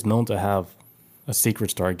 Iraq is known to have a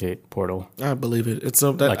secret Stargate portal. I believe it. It's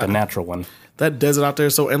a natural one. That desert out there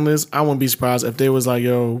is so endless. I wouldn't be surprised if they was like,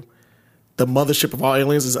 yo, the mothership of all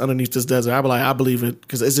aliens is underneath this desert. I'd be like, I believe it,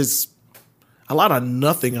 because it's just a lot of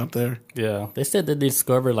nothing out there. Yeah, they said that they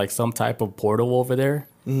discovered like some type of portal over there,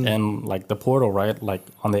 and like the portal, right, like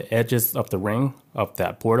on the edges of the ring of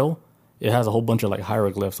that portal, it has a whole bunch of like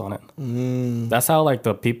hieroglyphs on it. That's how like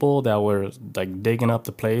the people that were like digging up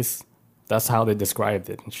the place, that's how they described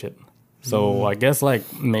it and shit. So I guess like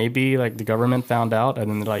maybe like the government found out, and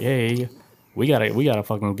then they're like, hey, We gotta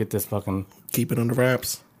fucking get this fucking Keep it under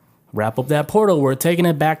wraps. wrap up that portal. We're taking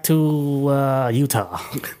it back to Utah.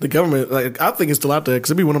 The government, like, I think it's still out there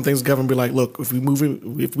because it'd be one of the things the government be like, look, if we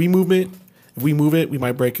move it, we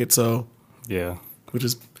might break it. So Yeah. we'll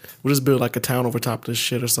just build like a town over top of this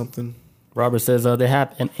shit or something. Robert says they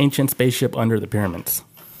have an ancient spaceship under the pyramids.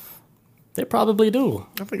 They probably do.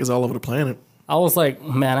 I think it's all over the planet. I was like,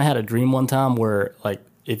 man, I had a dream one time where like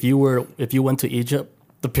if you went to Egypt,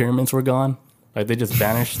 the pyramids were gone. Like they just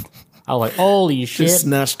vanished. I was like, holy shit. Just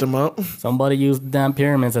snatched them up. Somebody used the damn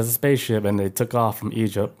pyramids as a spaceship and they took off from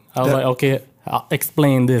Egypt. I was like, okay, I'll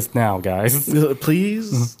explain this now, guys.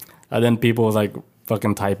 Please. And then people was like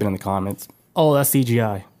fucking typing in the comments, oh, that's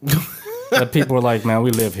CGI. And people were like, man,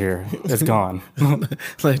 we live here. It's gone.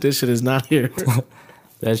 Like, this shit is not here.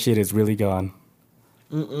 That shit is really gone.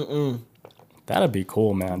 That'd be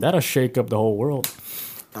cool, man. That'll shake up the whole world.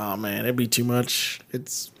 Oh, man, it'd be too much.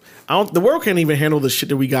 The world can't even handle the shit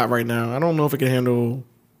that we got right now. I don't know if it can handle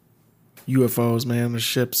UFOs, man, or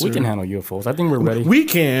ships. We can handle UFOs. I think we're ready. We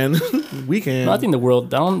can. We can. No, I think the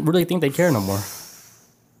world, I don't really think they care no more.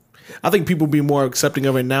 I think people be more accepting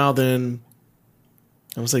of it now than,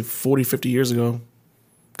 I would say, 40, 50 years ago.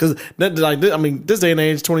 Because, I mean, this day and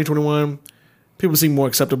age, 2021, people seem more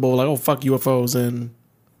acceptable. Like, oh, fuck UFOs. And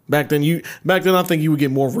back then, I think you would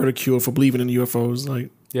get more ridiculed for believing in UFOs. Like,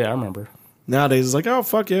 Yeah, I remember. nowadays, it's like, oh,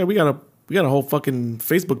 fuck yeah, we got a whole fucking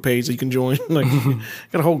Facebook page that you can join. Like,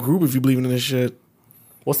 got a whole group if you believe in this shit.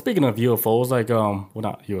 Well, speaking of UFOs, like, well,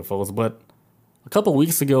 not UFOs, but a couple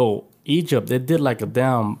weeks ago, Egypt, they did like a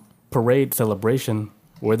damn parade celebration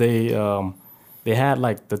where they had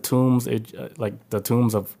like the tombs, like the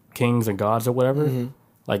tombs of kings and gods or whatever,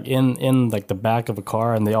 like in like the back of a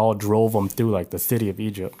car, and they all drove them through like the city of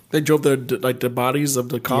Egypt. They drove the bodies of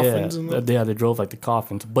the coffins. Yeah, they drove like the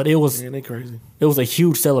coffins, but it was they crazy. It was a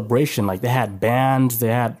huge celebration. Like they had bands, they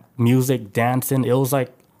had music, dancing. It was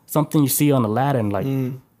like something you see on Aladdin, like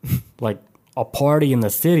like a party in the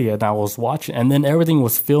city. And I was watching, and then everything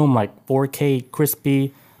was filmed like 4K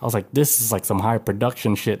crispy. I was like, this is like some high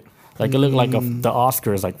production shit. Like it looked like the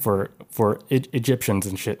Oscars, like for Egyptians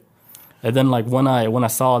and shit. And then like when I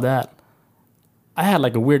saw that, I had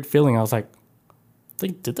like a weird feeling. I was like,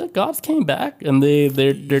 did the gods came back and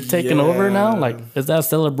they're taking over now? Like, is that a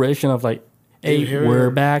celebration of like, hey, we're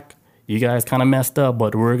back. You guys kind of messed up,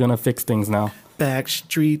 but we're gonna fix things now. Back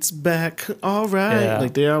streets back, all right. Yeah.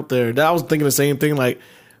 Like they're out there. I was thinking the same thing. Like,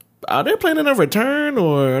 are they planning a return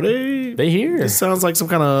or are they? They here. It sounds like some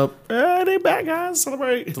kind of they back, guys.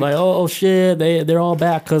 Celebrate. It's like, oh shit, they're all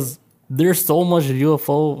back because there's so much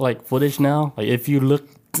UFO like footage now. Like if you look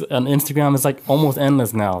on Instagram, it's like almost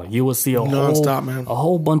endless now. You will see a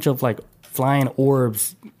whole bunch of like flying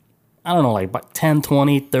orbs. I don't know, like about 10,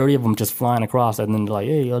 20, 30 of them just flying across, and then they're like,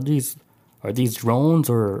 hey, are these drones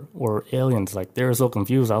or aliens? Like they're so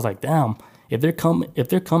confused. I was like, damn, if they're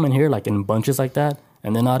coming here like in bunches like that,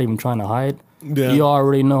 and they're not even trying to hide, you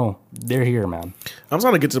already know they're here, man. I'm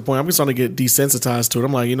starting to get to the point. I'm starting to get desensitized to it.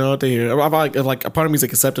 I'm like, you know what, they're here. I'm like a part of me is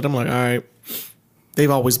like accepted. I'm like, all right, they've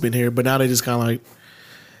always been here, but now they just kind of like,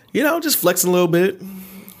 you know, just flexing a little bit.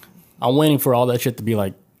 I'm waiting for all that shit to be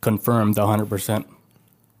like confirmed 100%.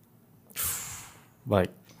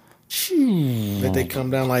 Like, that they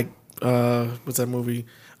come down like, what's that movie?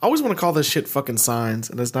 I always want to call this shit fucking Signs,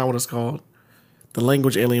 and that's not what it's called. The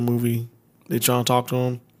language alien movie. They trying to talk to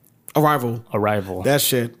him. Arrival. That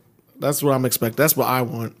shit. That's what I'm expecting. That's what I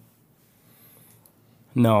want.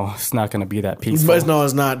 No, it's not going to be that peaceful. No,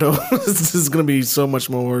 it's not, though. This is going to be so much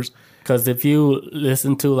more worse. Because if you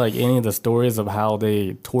listen to like any of the stories of how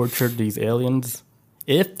they tortured these aliens,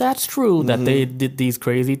 if that's true that they did these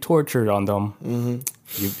crazy torture on them,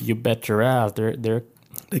 you bet your ass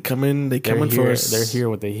they coming for us. They're here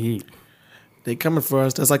with the heat. They coming for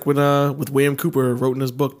us. That's like when with William Cooper wrote in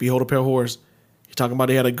his book Behold a Pale Horse. He's talking about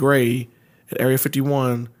they had a gray at Area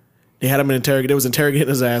 51. They had him interrogated. They was interrogating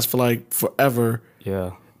his ass for like forever.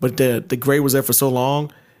 Yeah. But the gray was there for so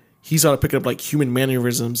long, he started picking up like human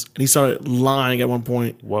mannerisms, and he started lying at one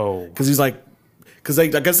point. Whoa. Because I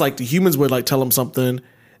guess like the humans would like tell him something,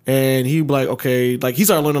 and he'd be like, okay, like he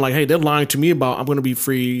started learning like, hey, they're lying to me about I'm going to be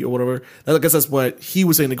free or whatever. I guess that's what he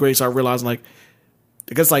was saying. The gray started realizing like,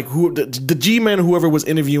 I guess like the G-man or whoever was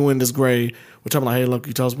interviewing this gray were talking like, hey, look,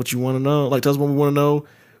 you tell us what you want to know. Like, tell us what we want to know.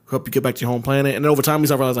 Help you get back to your home planet. And then over time, he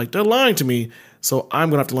started realizing like, they're lying to me. So I'm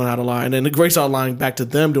going to have to learn how to lie. And then the gray started lying back to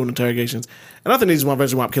them doing interrogations. And I think they just want to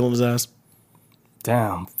eventually wind up killing his ass.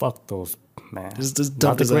 Damn, fuck those, man. Just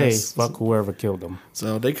dump his ass. Fuck whoever killed them.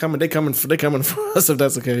 So they coming for us if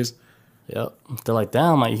that's the case. Yep. They're like,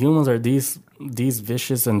 damn, like humans are these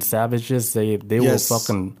vicious and savages. They Yes, will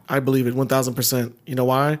fucking. I believe it 1,000%. You know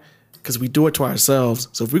why? Because we do it to ourselves.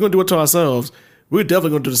 So if we're gonna do it to ourselves, we're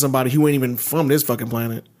definitely gonna do it to somebody who ain't even from this fucking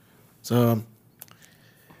planet. So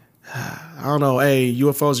I don't know. Hey,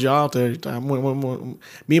 UFOs, y'all out there?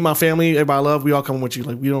 Me and my family, everybody I love, we all coming with you.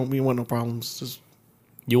 Like we want no problems. Just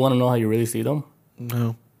You want to know how you really see them?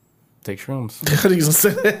 no. Take shrooms. I knew he was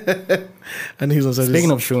gonna say. I knew he was gonna say. Speaking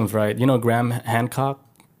of shrooms, right? You know Graham Hancock?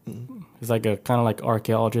 He's like a kind of like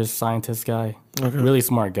archaeologist, scientist guy. Okay. Really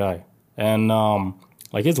smart guy. And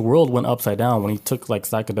like his world went upside down when he took like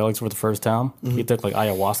psychedelics for the first time. He took like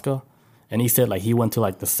ayahuasca, and he said like he went to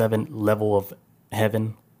like the 7th level of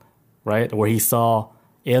heaven, right? Where he saw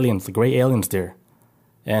aliens, the gray aliens there.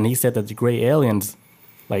 And he said that the gray aliens,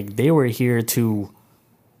 like they were here to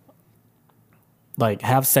like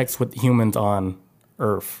have sex with humans on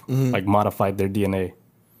Earth, like modified their DNA.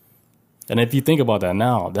 And if you think about that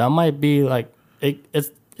now, that might be like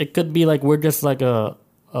it could be like we're just like a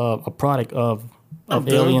product of an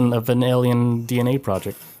alien DNA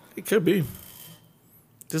project. It could be.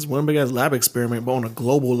 Just one big ass lab experiment, but on a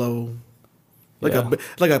global level,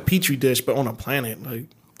 like a petri dish, but on a planet.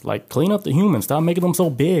 Like clean up the humans, stop making them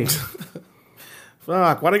so big.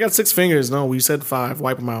 Fuck, why they got 6 fingers? No, we said 5.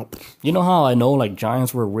 Wipe them out. You know how I know like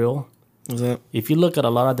giants were real? What's that? If you look at a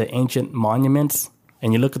lot of the ancient monuments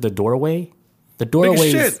and you look at the doorways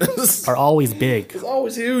shit. are always big. It's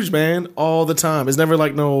always huge, man. All the time. It's never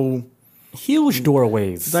like no Huge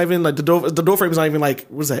doorways. It's not even like the door frame is not even like,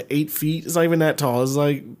 what's that, 8 feet? It's not even that tall. It's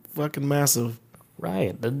like fucking massive.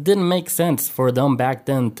 Right. It didn't make sense for them back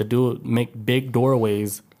then to make big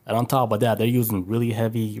doorways. And on top of that, they're using really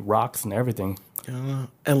heavy rocks and everything.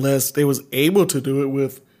 Unless they was able to do it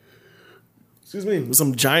with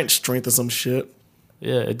some giant strength or some shit.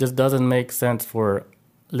 Yeah, it just doesn't make sense for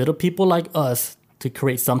little people like us to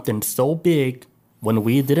create something so big when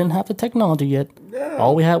we didn't have the technology yet. Yeah.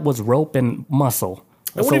 All we had was rope and muscle.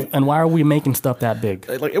 And why are we making stuff that big?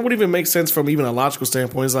 Like, it wouldn't even make sense from even a logical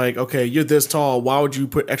standpoint. It's like, okay, you're this tall. Why would you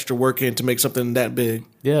put extra work in to make something that big?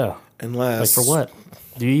 Yeah. Unless, like for what?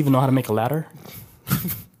 Do you even know how to make a ladder?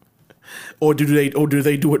 Or do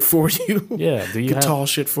they do it for you? Yeah. Do you have tall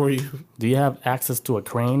shit for you? Do you have access to a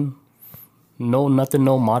crane? No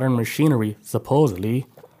modern machinery, supposedly.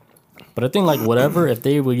 But I think like whatever, if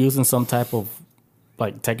they were using some type of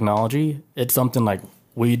like technology, it's something like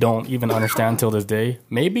we don't even understand till this day.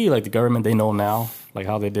 Maybe like the government, they know now, like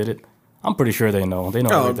how they did it. I'm pretty sure they know. They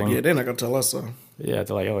know everything. Yeah, they're not gonna tell us so. Yeah,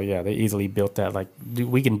 they're like, oh yeah, they easily built that. Like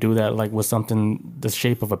we can do that like with something the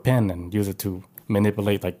shape of a pen and use it to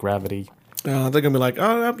manipulate like gravity. They're gonna be like,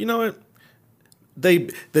 oh, you know what?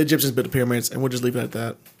 The Egyptians built the pyramids, and we'll just leave it at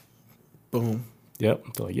that. Boom. Yep.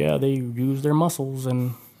 So yeah, they use their muscles,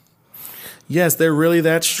 and yes, they're really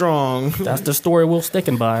that strong. That's the story we're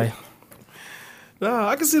sticking by. No,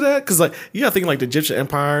 I can see that because like you gotta think like the Egyptian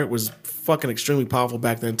Empire was fucking extremely powerful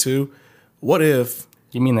back then too. What if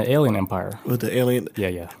you mean the alien empire? With the alien?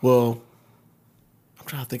 Yeah. Well, I'm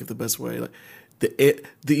trying to think of the best way. Like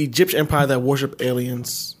the Egyptian Empire that worship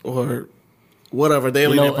aliens or whatever, the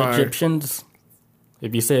alien empire. Egyptians,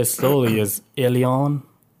 if you say it slowly, is Elion.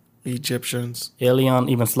 Egyptians. Elion,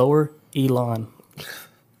 even slower, Elon.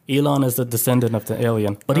 Elon is the descendant of the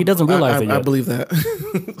alien, but he doesn't realize it yet. I believe that.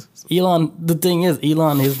 Elon, the thing is,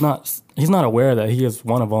 Elon is he's not aware that he is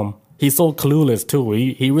one of them. He's so clueless too.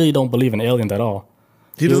 He really don't believe in aliens at all.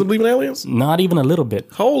 He doesn't believe in aliens? Not even a little bit.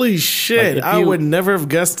 Holy shit. Like I would never have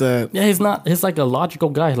guessed that. Yeah, he's like a logical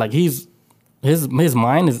guy. Like his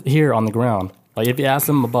mind is here on the ground. Like if you ask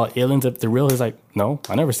him about aliens, if they're real, he's like, no,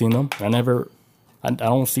 I never seen them. I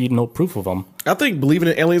don't see no proof of them. I think believing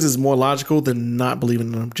in aliens is more logical than not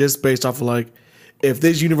believing in them. Just based off of like, if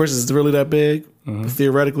this universe is really that big,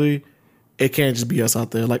 theoretically, it can't just be us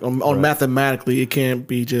out there. Like on mathematically, it can't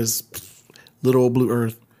be just little old blue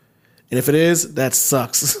Earth. And if it is, that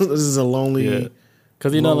sucks. This is a lonely,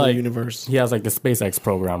 because like universe. He has like the SpaceX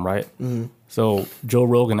program, right? Mm-hmm. So Joe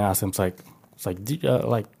Rogan asked him, it's like,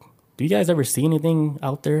 do you guys ever see anything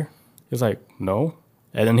out there? He was like, no.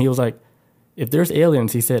 And then he was like, if there's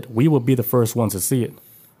aliens, he said, we will be the first ones to see it.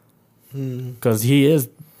 Because he is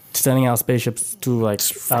sending out spaceships to like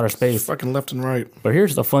outer space. Fucking left and right. But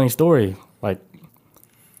here's the funny story. Like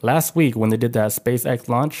last week when they did that SpaceX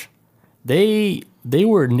launch, they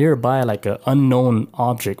were nearby like an unknown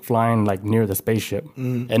object flying like near the spaceship.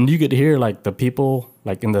 And you could hear like the people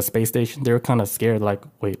like in the space station, they were kind of scared, like,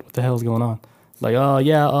 wait, what the hell is going on? Like, oh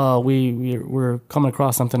yeah, we're coming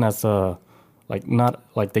across something that's like not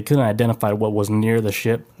like they couldn't identify what was near the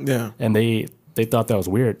ship. Yeah. And they thought that was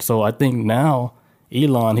weird. So I think now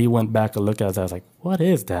Elon, he went back and looked at it. I was like, what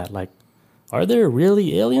is that? Like, are there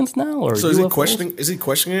really aliens now? Or so UFOs? is he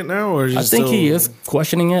questioning it now? Or is I think he is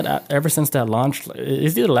questioning it ever since that launch.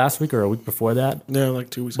 It's either last week or a week before that. Yeah, like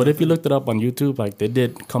 2 weeks But ago. if you looked it up on YouTube, like they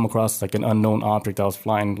did come across like an unknown object that was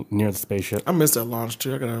flying near the spaceship. I missed that launch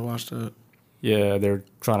too. I gotta watch that. Yeah,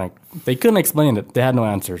 they couldn't explain it. They had no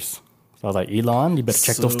answers. So I was like, Elon, you better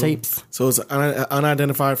check those tapes. So it's an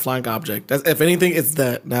unidentified flying object. That's, if anything, it's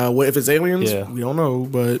that. Now, what if it's aliens? Yeah. We don't know,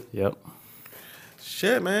 but Yep.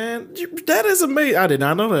 shit, man, that is amazing. I did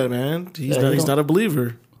not know that, man. He's not a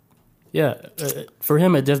believer. Yeah, for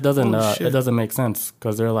him it just doesn't Holy shit. it doesn't make sense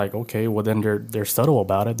because they're like, okay, well then they're subtle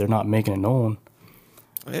about it. They're not making it known.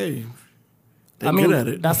 Hey, they're good at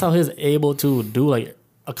it. That's how he's able to do like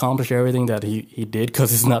accomplish everything that he did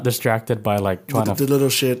because he's not distracted by like trying the to little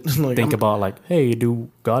shit. Like, think about like, hey, do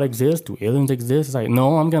God exist? Do aliens exist? It's like,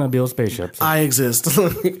 no, I'm gonna build spaceships. I exist.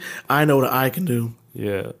 I know what I can do,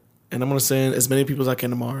 Yeah. and I'm gonna send as many people as I can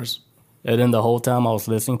to Mars. And then the whole time I was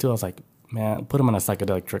listening to it, I was like, man, put him on a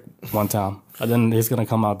psychedelic trip one time. And then he's going to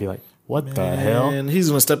come out and be like, what the hell? And he's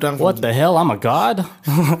gonna step down. What the hell? I'm a god?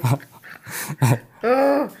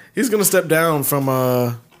 He's gonna step down from.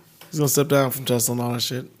 He's gonna step down from Tesla and all that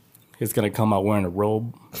shit. He's going to come out wearing a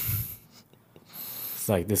robe. It's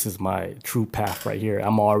like, this is my true path right here.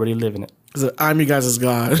 I'm already living it. He's like, I'm you guys'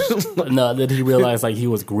 God No, then he realized like he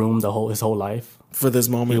was groomed his whole life. for this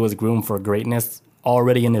moment. He was groomed for greatness.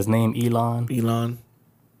 Already in his name, Elon. Elon.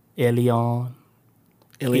 Elion.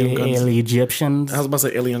 Gonzalez. Egyptians. I was about to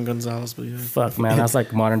say Elian Gonzalez, but yeah. Fuck, man. That's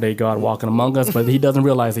like modern day God walking among us, but he doesn't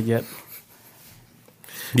realize it yet.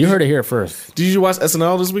 You heard it here first. Did you watch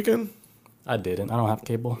SNL this weekend? I didn't. I don't have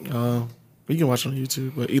cable. You can watch it on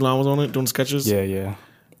YouTube, but Elon was on it doing sketches. Yeah, yeah.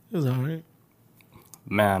 It was alright.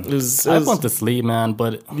 Man, was- I went to sleep, man.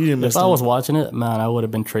 But didn't miss if I it. was watching it, man, I would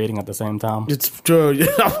have been trading at the same time. It's true. Yeah,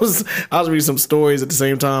 I was reading some stories at the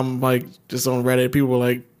same time, like just on Reddit. People were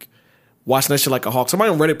like watching that shit like a hawk.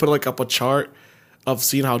 Somebody on Reddit put like up a chart of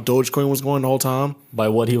seeing how Dogecoin was going the whole time. By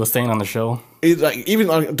what he was saying on the show. It like even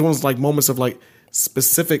like doing like moments of like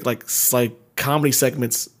specific like comedy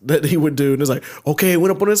segments that he would do, and it's like, okay, it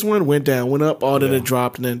went up on this one, went down, went up, then it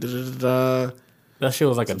dropped, and then da-da-da-da. That shit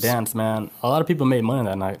was like a dance, man. A lot of people made money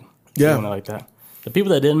that night. Yeah. Doing it like that. The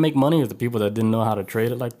people that didn't make money is the people that didn't know how to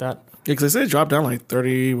trade it like that. Yeah, because they said it dropped down like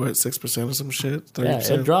 6% or some shit. 30%.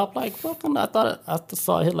 Yeah, it dropped like fucking. I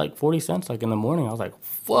saw it hit like 40 cents like in the morning. I was like,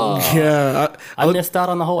 fuck. Yeah, I missed out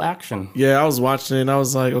on the whole action. yeah. I was watching it and I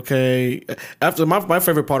was like, okay. After my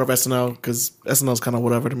favorite part of SNL, because SNL is kind of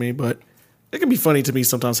whatever to me, but it can be funny to me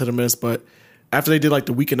sometimes, hit or miss. But after they did like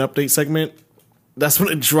the weekend update segment, that's when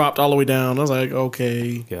it dropped all the way down. I was like,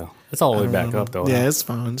 okay. Yeah, it's all the way back up though. Yeah, Huh? it's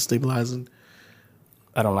fine, stabilizing.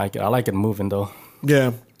 I don't like it. I like it moving though.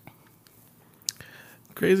 Yeah.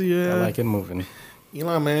 Crazy, yeah. I like it moving.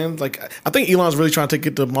 Elon, man, like I think Elon's really trying to take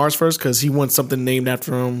it to Mars first because he wants something named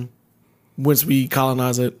after him once we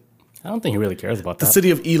colonize it. I don't think he really cares about The that. city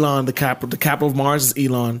of Elon, the capital of Mars is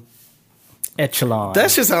Elon. Echelon.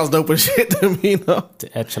 That shit sounds dope as shit to me, though.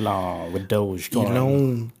 The Echelon with Dogecoin.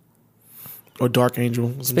 Elon. Or Dark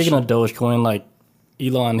Angel. Speaking of Dogecoin, like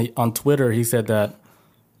Elon on Twitter, he said that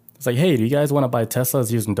it's like, hey, do you guys want to buy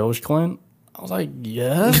Teslas using Dogecoin? I was like,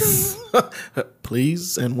 yes.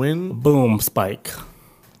 Please and when. Boom, spike.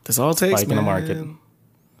 That's all it takes, Spike in the man. market.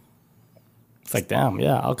 It's like, damn,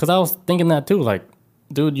 yeah. Because I was thinking that too. Like,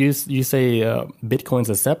 dude, you say Bitcoin's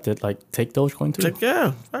accepted. Like, take Dogecoin too.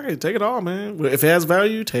 Yeah, okay, take it all, man. If it has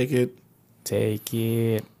value, take it. Take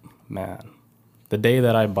it, man. The day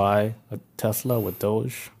that I buy a Tesla with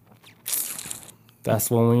Doge,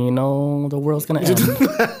 that's when we know the world's gonna end.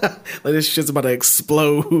 Like this shit's about to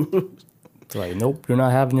explode. It's like, nope, you're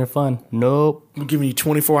not having your fun. Nope, I'm giving you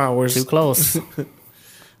 24 hours. too close. I'm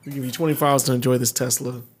giving you 24 hours to enjoy this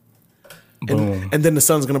Tesla. Boom, And then the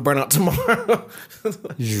sun's gonna burn out tomorrow.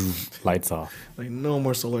 lights off. Like no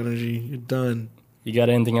more solar energy. You're done. You got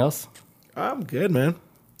anything else? I'm good, man.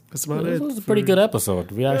 That's about This it. was a pretty good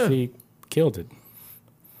episode. We actually killed it.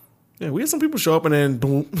 Yeah, we had some people show up and then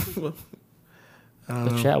boom.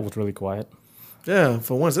 The chat was really quiet. Yeah,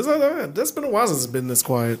 for once. That's been a while since it's been this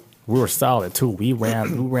quiet. We were solid too. We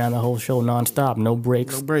ran the whole show nonstop, no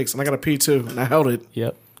breaks. No breaks. And I got a pee too. And I held it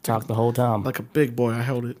Yep, talked the whole time. like a big boy. I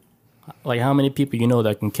held it. Like how many people you know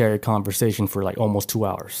that can carry a conversation for like almost 2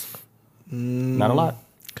 hours? Not a lot.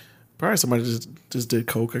 Probably somebody just did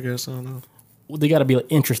coke, I guess. I don't know. They got to be like,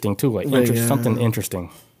 interesting too, like Yeah. something interesting.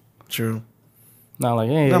 True. Not like,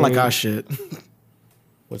 hey, Not like our shit.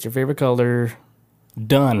 what's your favorite color?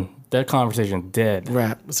 Done. That conversation dead.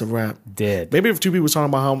 Rap. It's a rap. Dead. Maybe if two people was talking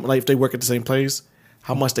about how, like, if they work at the same place,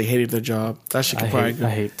 how much they hated their job. That shit could I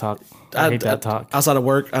hate that talk. Outside of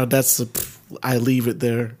work, I leave it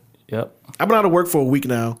there. Yep. I've been out of work for a week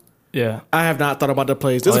now. Yeah. I have not thought about that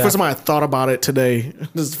place. This is the first time I thought about it today.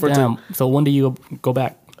 This is the first time. So when do you go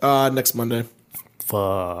back? Next Monday.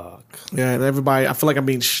 Fuck. Yeah, and everybody, I feel like I'm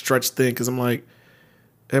being stretched thin because I'm like,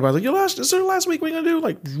 everybody's like, this is last week, what are you going to do?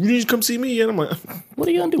 Like, you need to come see me. And I'm like, what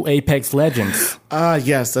are you going to do? Apex Legends.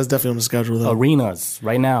 Yes, that's definitely on the schedule, though. Arenas,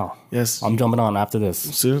 right now. Yes. I'm jumping on after this.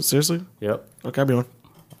 Seriously? Yep. Okay, I'll be on.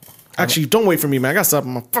 Actually, don't wait for me, man. I got stuff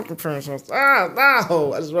in my fucking parents' house.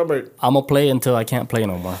 No! I just remembered. I'm going to play until I can't play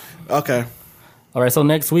no more. Okay. All right, so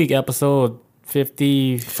next week, episode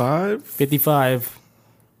 55,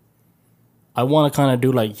 I want to kind of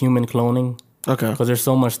do like human cloning. Okay. Because there's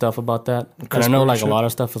so much stuff about that. And I know like a lot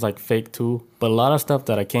of stuff is like fake too. But a lot of stuff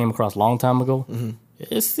that I came across a long time ago,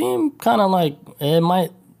 it seemed kind of like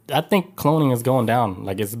I think cloning is going down.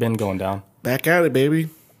 Like it's been going down. Back at it, baby.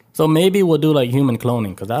 So maybe we'll do like human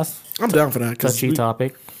cloning because I'm down for that. Touchy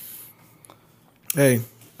topic. Hey,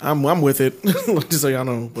 I'm with it. Just so y'all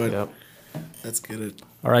know. But yep. Let's get it.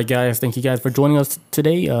 All right, guys. Thank you guys for joining us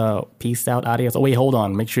today. Peace out. Adios. Oh, wait, hold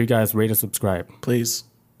on. Make sure you guys rate and subscribe. Please.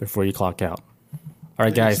 Before you clock out. All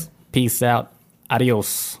right, guys. Peace out.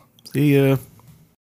 Adios. See ya.